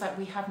it feels like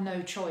we have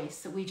no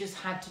choice, that we just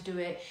had to do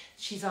it.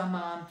 She's our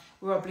mum,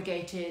 we're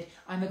obligated,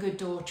 I'm a good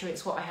daughter,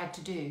 it's what I had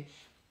to do.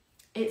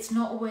 It's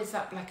not always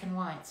that black and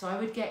white. So I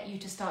would get you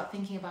to start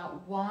thinking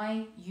about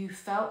why you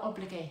felt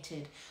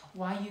obligated,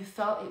 why you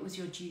felt it was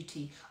your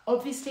duty.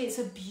 Obviously, it's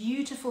a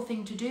beautiful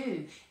thing to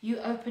do. You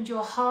opened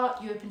your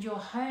heart, you opened your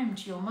home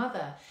to your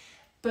mother.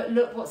 But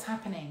look what's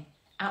happening.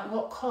 At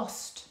what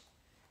cost?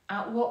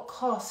 At what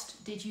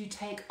cost did you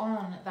take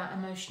on that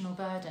emotional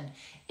burden?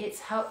 It's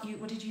helped you.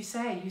 What did you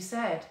say? You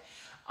said,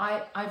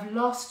 I've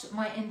lost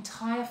my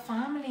entire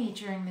family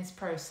during this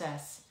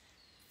process.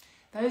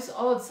 Those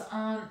odds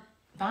aren't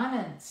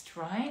balanced,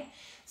 right?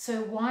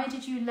 So why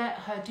did you let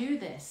her do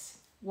this?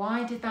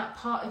 Why did that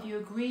part of you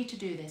agree to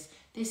do this?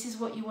 This is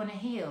what you want to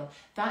heal.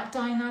 That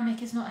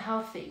dynamic is not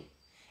healthy.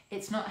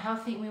 It's not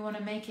healthy. We want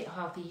to make it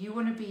healthy. You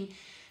want to be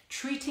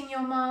treating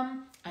your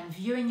mum and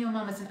viewing your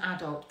mum as an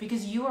adult,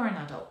 because you are an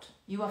adult.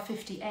 You are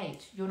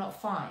 58. You're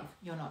not 5.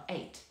 You're not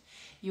 8.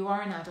 You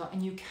are an adult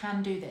and you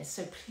can do this.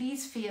 So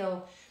please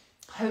feel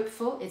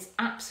hopeful. It's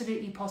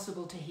absolutely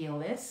possible to heal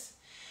this.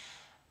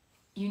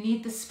 You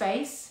need the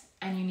space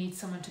and you need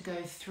someone to go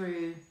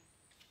through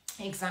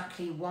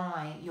exactly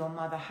why your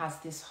mother has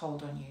this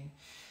hold on you.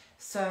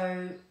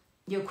 So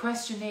your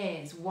question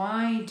is,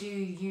 why do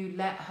you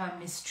let her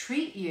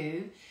mistreat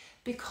you?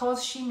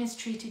 Because she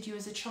mistreated you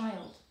as a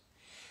child.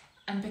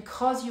 And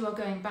because you are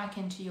going back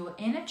into your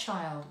inner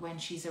child when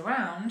she's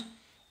around,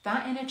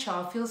 that inner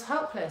child feels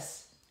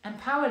helpless and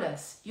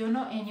powerless. You're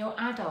not in your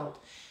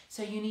adult.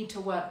 So you need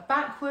to work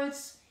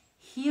backwards,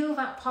 heal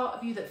that part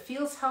of you that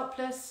feels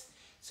helpless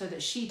so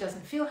that she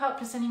doesn't feel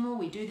helpless anymore.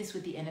 We do this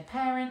with the inner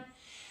parent.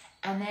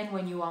 And then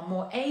when you are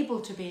more able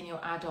to be in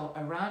your adult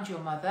around your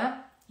mother,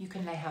 you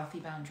can lay healthy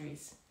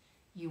boundaries.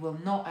 You will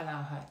not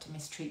allow her to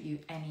mistreat you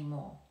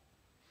anymore.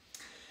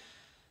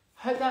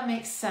 Hope that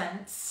makes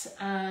sense,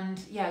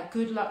 and yeah,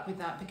 good luck with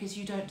that, because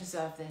you don't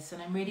deserve this,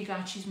 and I'm really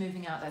glad she's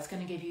moving out. That's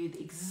going to give you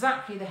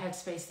exactly the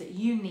headspace that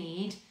you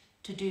need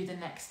to do the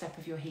next step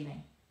of your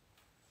healing.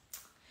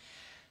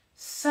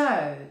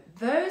 So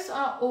those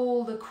are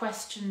all the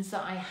questions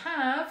that I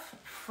have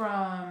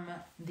from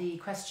the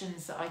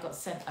questions that I got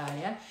sent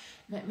earlier.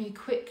 Let me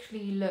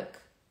quickly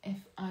look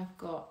if I've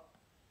got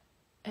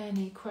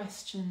any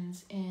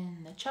questions in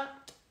the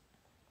chat.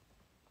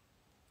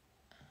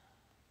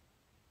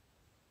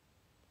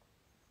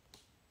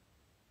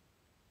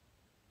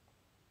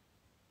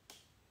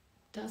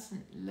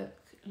 Doesn't look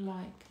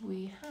like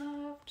we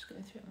have. Just go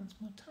through it once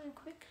more time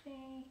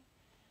quickly.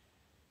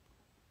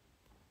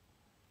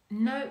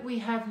 No, we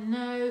have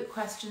no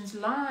questions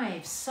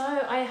live. So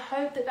I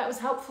hope that was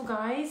helpful,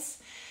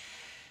 guys.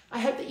 I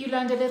hope that you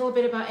learned a little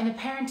bit about inner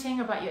parenting,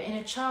 about your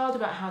inner child,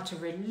 about how to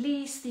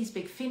release these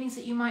big feelings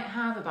that you might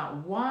have,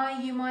 about why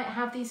you might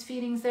have these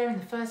feelings there in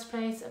the first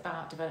place,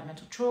 about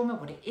developmental trauma,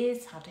 what it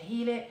is, how to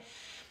heal it,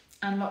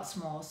 and lots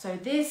more. So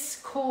this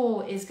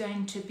call is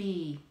going to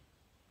be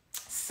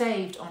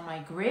saved on my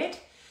grid,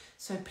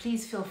 so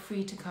please feel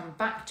free to come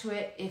back to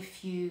it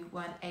if you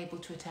weren't able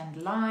to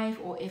attend live,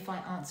 or if I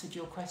answered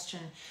your question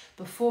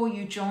before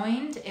you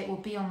joined, it will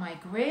be on my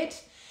grid.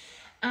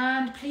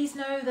 And please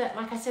know that,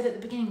 like I said at the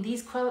beginning,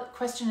 these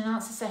question and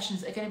answer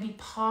sessions are going to be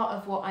part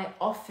of what I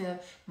offer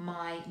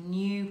my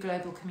new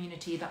global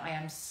community that I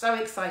am so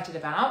excited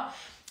about.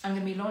 I'm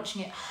going to be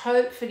launching it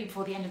hopefully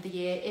before the end of the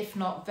year, if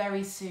not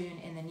very soon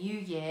in the new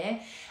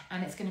year.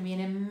 And it's going to be an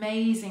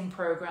amazing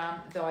program,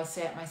 though I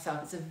say it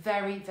myself. It's a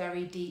very,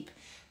 very deep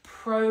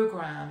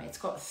program. It's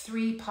got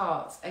 3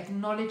 parts: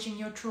 acknowledging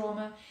your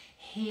trauma,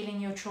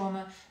 healing your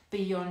trauma,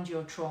 beyond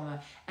your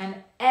trauma. And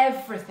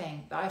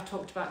everything that I've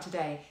talked about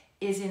today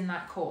is in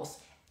that course.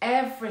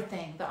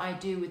 Everything that I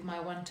do with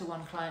my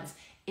one-to-one clients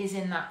is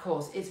in that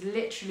course. It's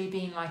literally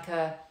been like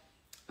a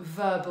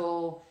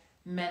verbal,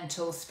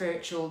 mental,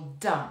 spiritual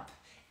dump.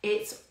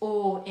 It's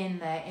all in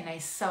there in a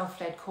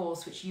self-led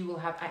course, which you will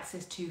have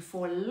access to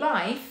for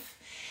life,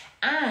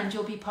 and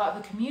you'll be part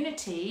of the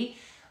community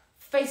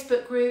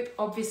Facebook group,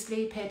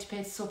 obviously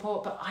peer-to-peer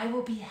support, but I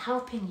will be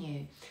helping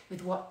you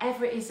with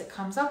whatever it is that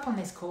comes up on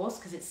this course,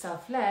 because it's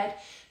self-led,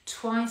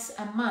 twice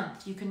a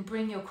month. You can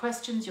bring your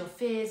questions, your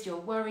fears, your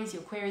worries,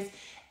 your queries,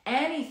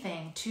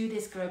 anything to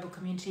this global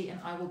community, and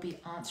I will be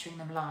answering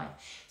them live.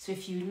 So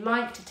if you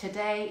liked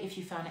today, if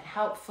you found it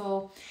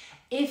helpful,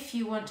 if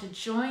you want to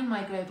join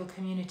my global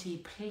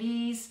community,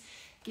 please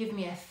give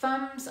me a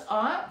thumbs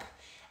up,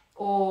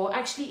 Or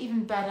actually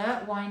even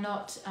better, why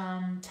not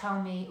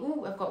tell me,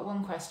 oh, I've got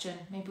one question,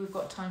 maybe we've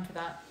got time for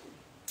that.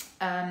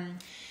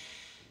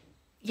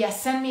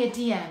 Yes, send me a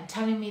DM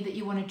telling me that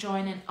you want to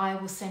join and I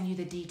will send you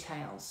the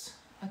details.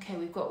 Okay,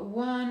 we've got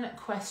one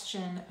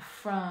question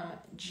from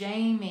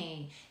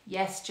Jamie.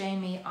 Yes,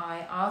 Jamie, I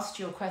asked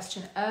your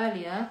question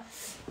earlier.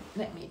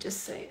 Let me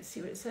just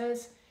see what it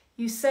says.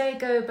 You say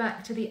go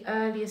back to the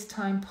earliest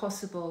time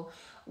possible.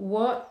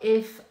 What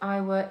if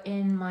I were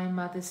in my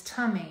mother's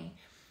tummy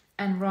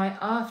and right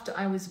after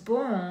I was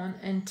born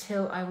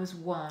until I was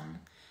 1?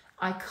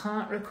 I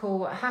can't recall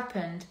what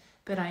happened,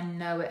 but I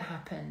know it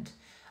happened.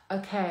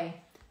 Okay,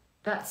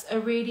 that's a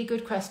really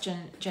good question,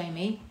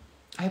 Jamie.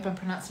 I hope I'm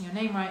pronouncing your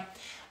name right.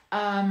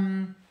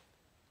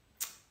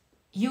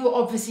 You were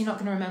obviously not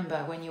going to remember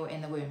when you were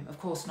in the womb. Of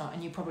course not.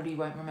 And you probably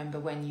won't remember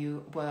when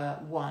you were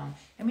 1.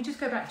 Let me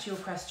just go back to your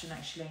question,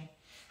 actually.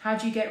 How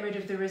do you get rid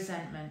of the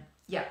resentment?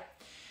 Yeah.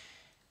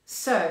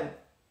 So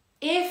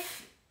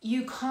if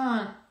you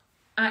can't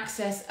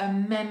access a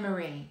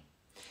memory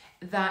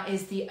that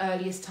is the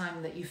earliest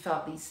time that you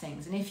felt these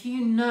things, and if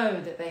you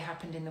know that they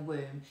happened in the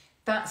womb,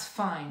 that's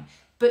fine.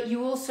 But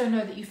you also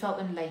know that you felt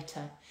them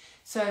later.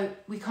 So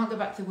we can't go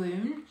back to the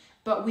womb,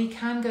 but we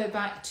can go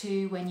back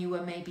to when you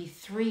were maybe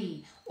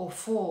 3 or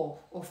 4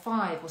 or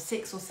 5 or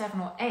 6 or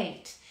 7 or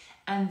 8.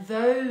 And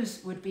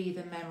those would be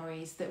the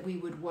memories that we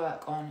would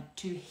work on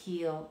to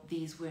heal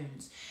these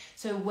wounds.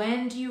 So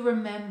when do you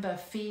remember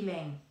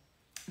feeling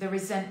the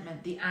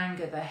resentment, the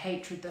anger, the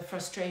hatred, the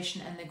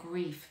frustration and the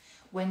grief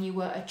when you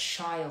were a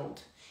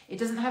child? It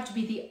doesn't have to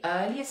be the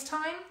earliest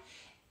time.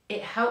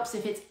 It helps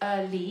if it's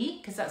early,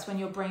 because that's when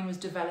your brain was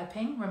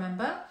developing,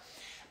 remember?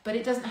 But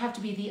it doesn't have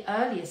to be the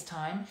earliest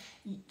time.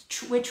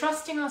 We're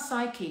trusting our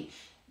psyche.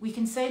 We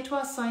can say to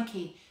our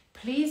psyche,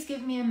 please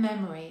give me a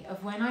memory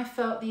of when I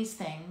felt these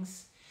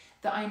things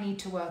that I need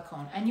to work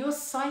on. And your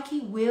psyche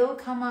will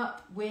come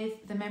up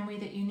with the memory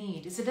that you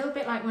need. It's a little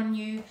bit like when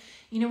you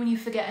know, when you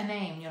forget a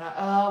name, you're like,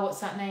 oh, what's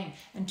that name?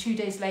 And 2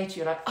 days later,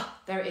 you're like, oh,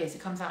 there it is.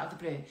 It comes out of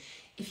the blue.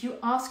 If you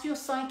ask your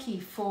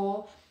psyche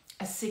for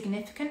a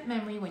significant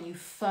memory when you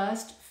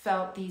first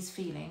felt these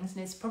feelings,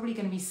 and it's probably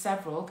going to be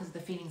several because the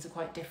feelings are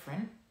quite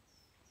different,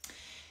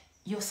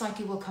 your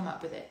psyche will come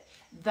up with it.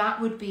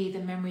 That would be the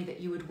memory that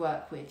you would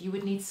work with. You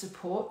would need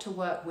support to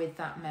work with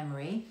that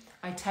memory.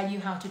 I tell you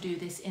how to do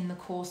this in the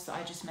course that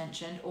I just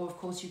mentioned, or of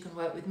course you can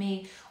work with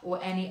me or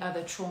any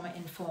other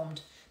trauma-informed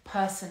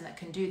person that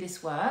can do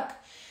this work,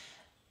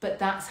 but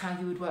that's how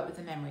you would work with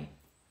the memory.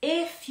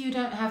 If you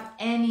don't have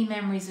any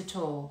memories at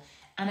all,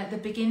 and at the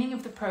beginning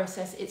of the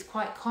process, it's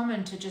quite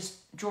common to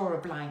just draw a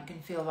blank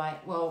and feel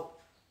like, well,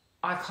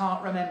 I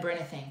can't remember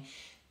anything.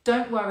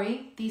 Don't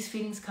worry, these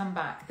feelings come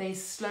back. They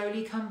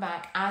slowly come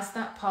back as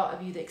that part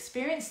of you that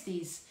experienced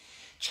these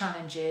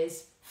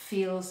challenges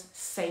feels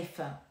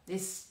safer.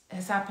 This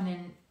has happened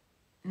in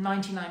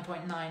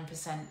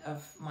 99.9%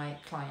 of my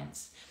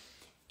clients.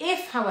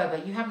 If, however,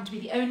 you happen to be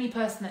the only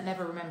person that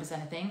never remembers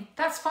anything,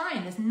 that's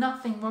fine. There's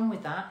nothing wrong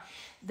with that.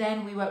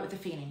 Then we work with the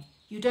feeling.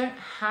 You don't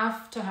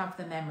have to have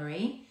the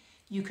memory.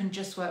 You can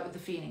just work with the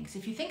feeling. Because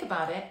if you think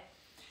about it,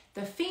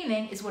 the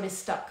feeling is what is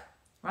stuck,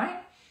 right?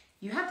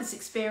 You had this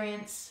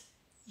experience,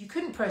 you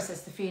couldn't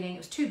process the feeling, it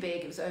was too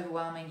big, it was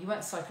overwhelming, you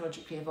weren't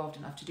psychologically evolved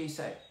enough to do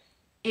so.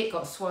 It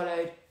got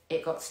swallowed,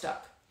 it got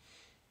stuck.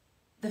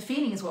 The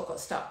feeling is what got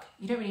stuck.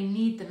 You don't really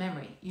need the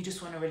memory, you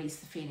just want to release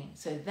the feeling.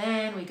 So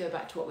then we go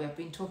back to what we've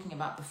been talking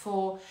about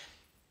before,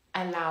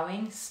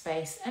 allowing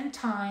space and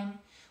time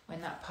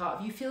when that part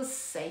of you feels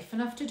safe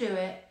enough to do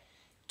it,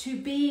 to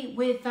be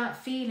with that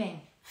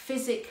feeling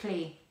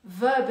physically,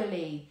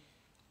 verbally,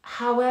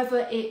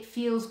 however it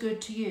feels good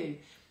to you.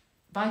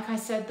 Like I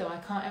said, though, I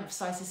can't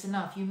emphasize this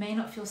enough. You may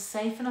not feel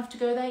safe enough to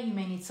go there. You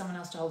may need someone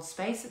else to hold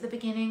space at the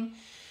beginning.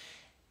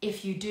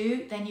 If you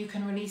do, then you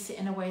can release it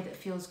in a way that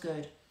feels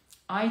good.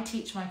 I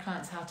teach my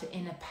clients how to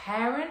inner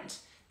parent,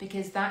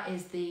 because that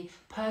is the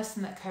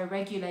person that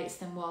co-regulates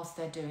them whilst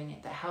they're doing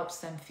it, that helps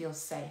them feel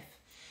safe.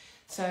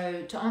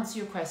 So to answer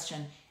your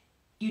question,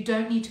 you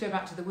don't need to go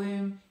back to the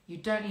womb. You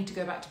don't need to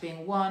go back to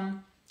being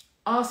 1.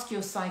 Ask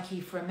your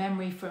psyche for a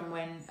memory from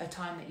when a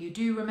time that you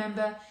do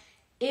remember.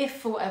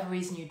 If for whatever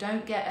reason you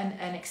don't get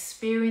an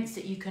experience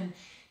that you can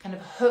kind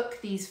of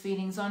hook these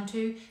feelings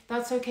onto,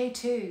 that's okay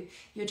too.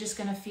 You're just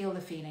going to feel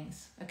the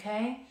feelings,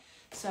 okay?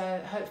 So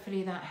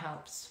hopefully that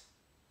helps.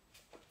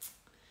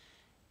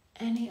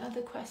 Any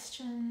other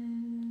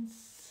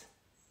questions?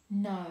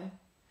 No.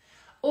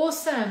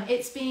 Awesome.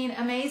 It's been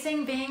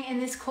amazing being in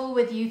this call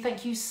with you.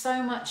 Thank you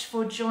so much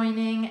for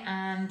joining,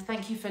 and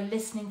thank you for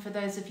listening for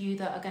those of you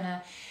that are going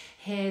to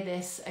hear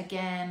this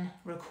again,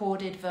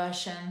 recorded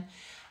version.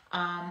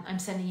 I'm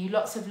sending you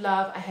lots of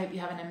love. I hope you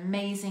have an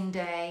amazing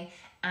day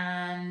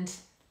and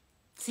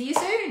see you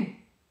soon.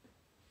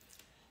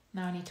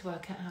 Now I need to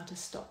work out how to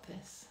stop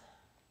this.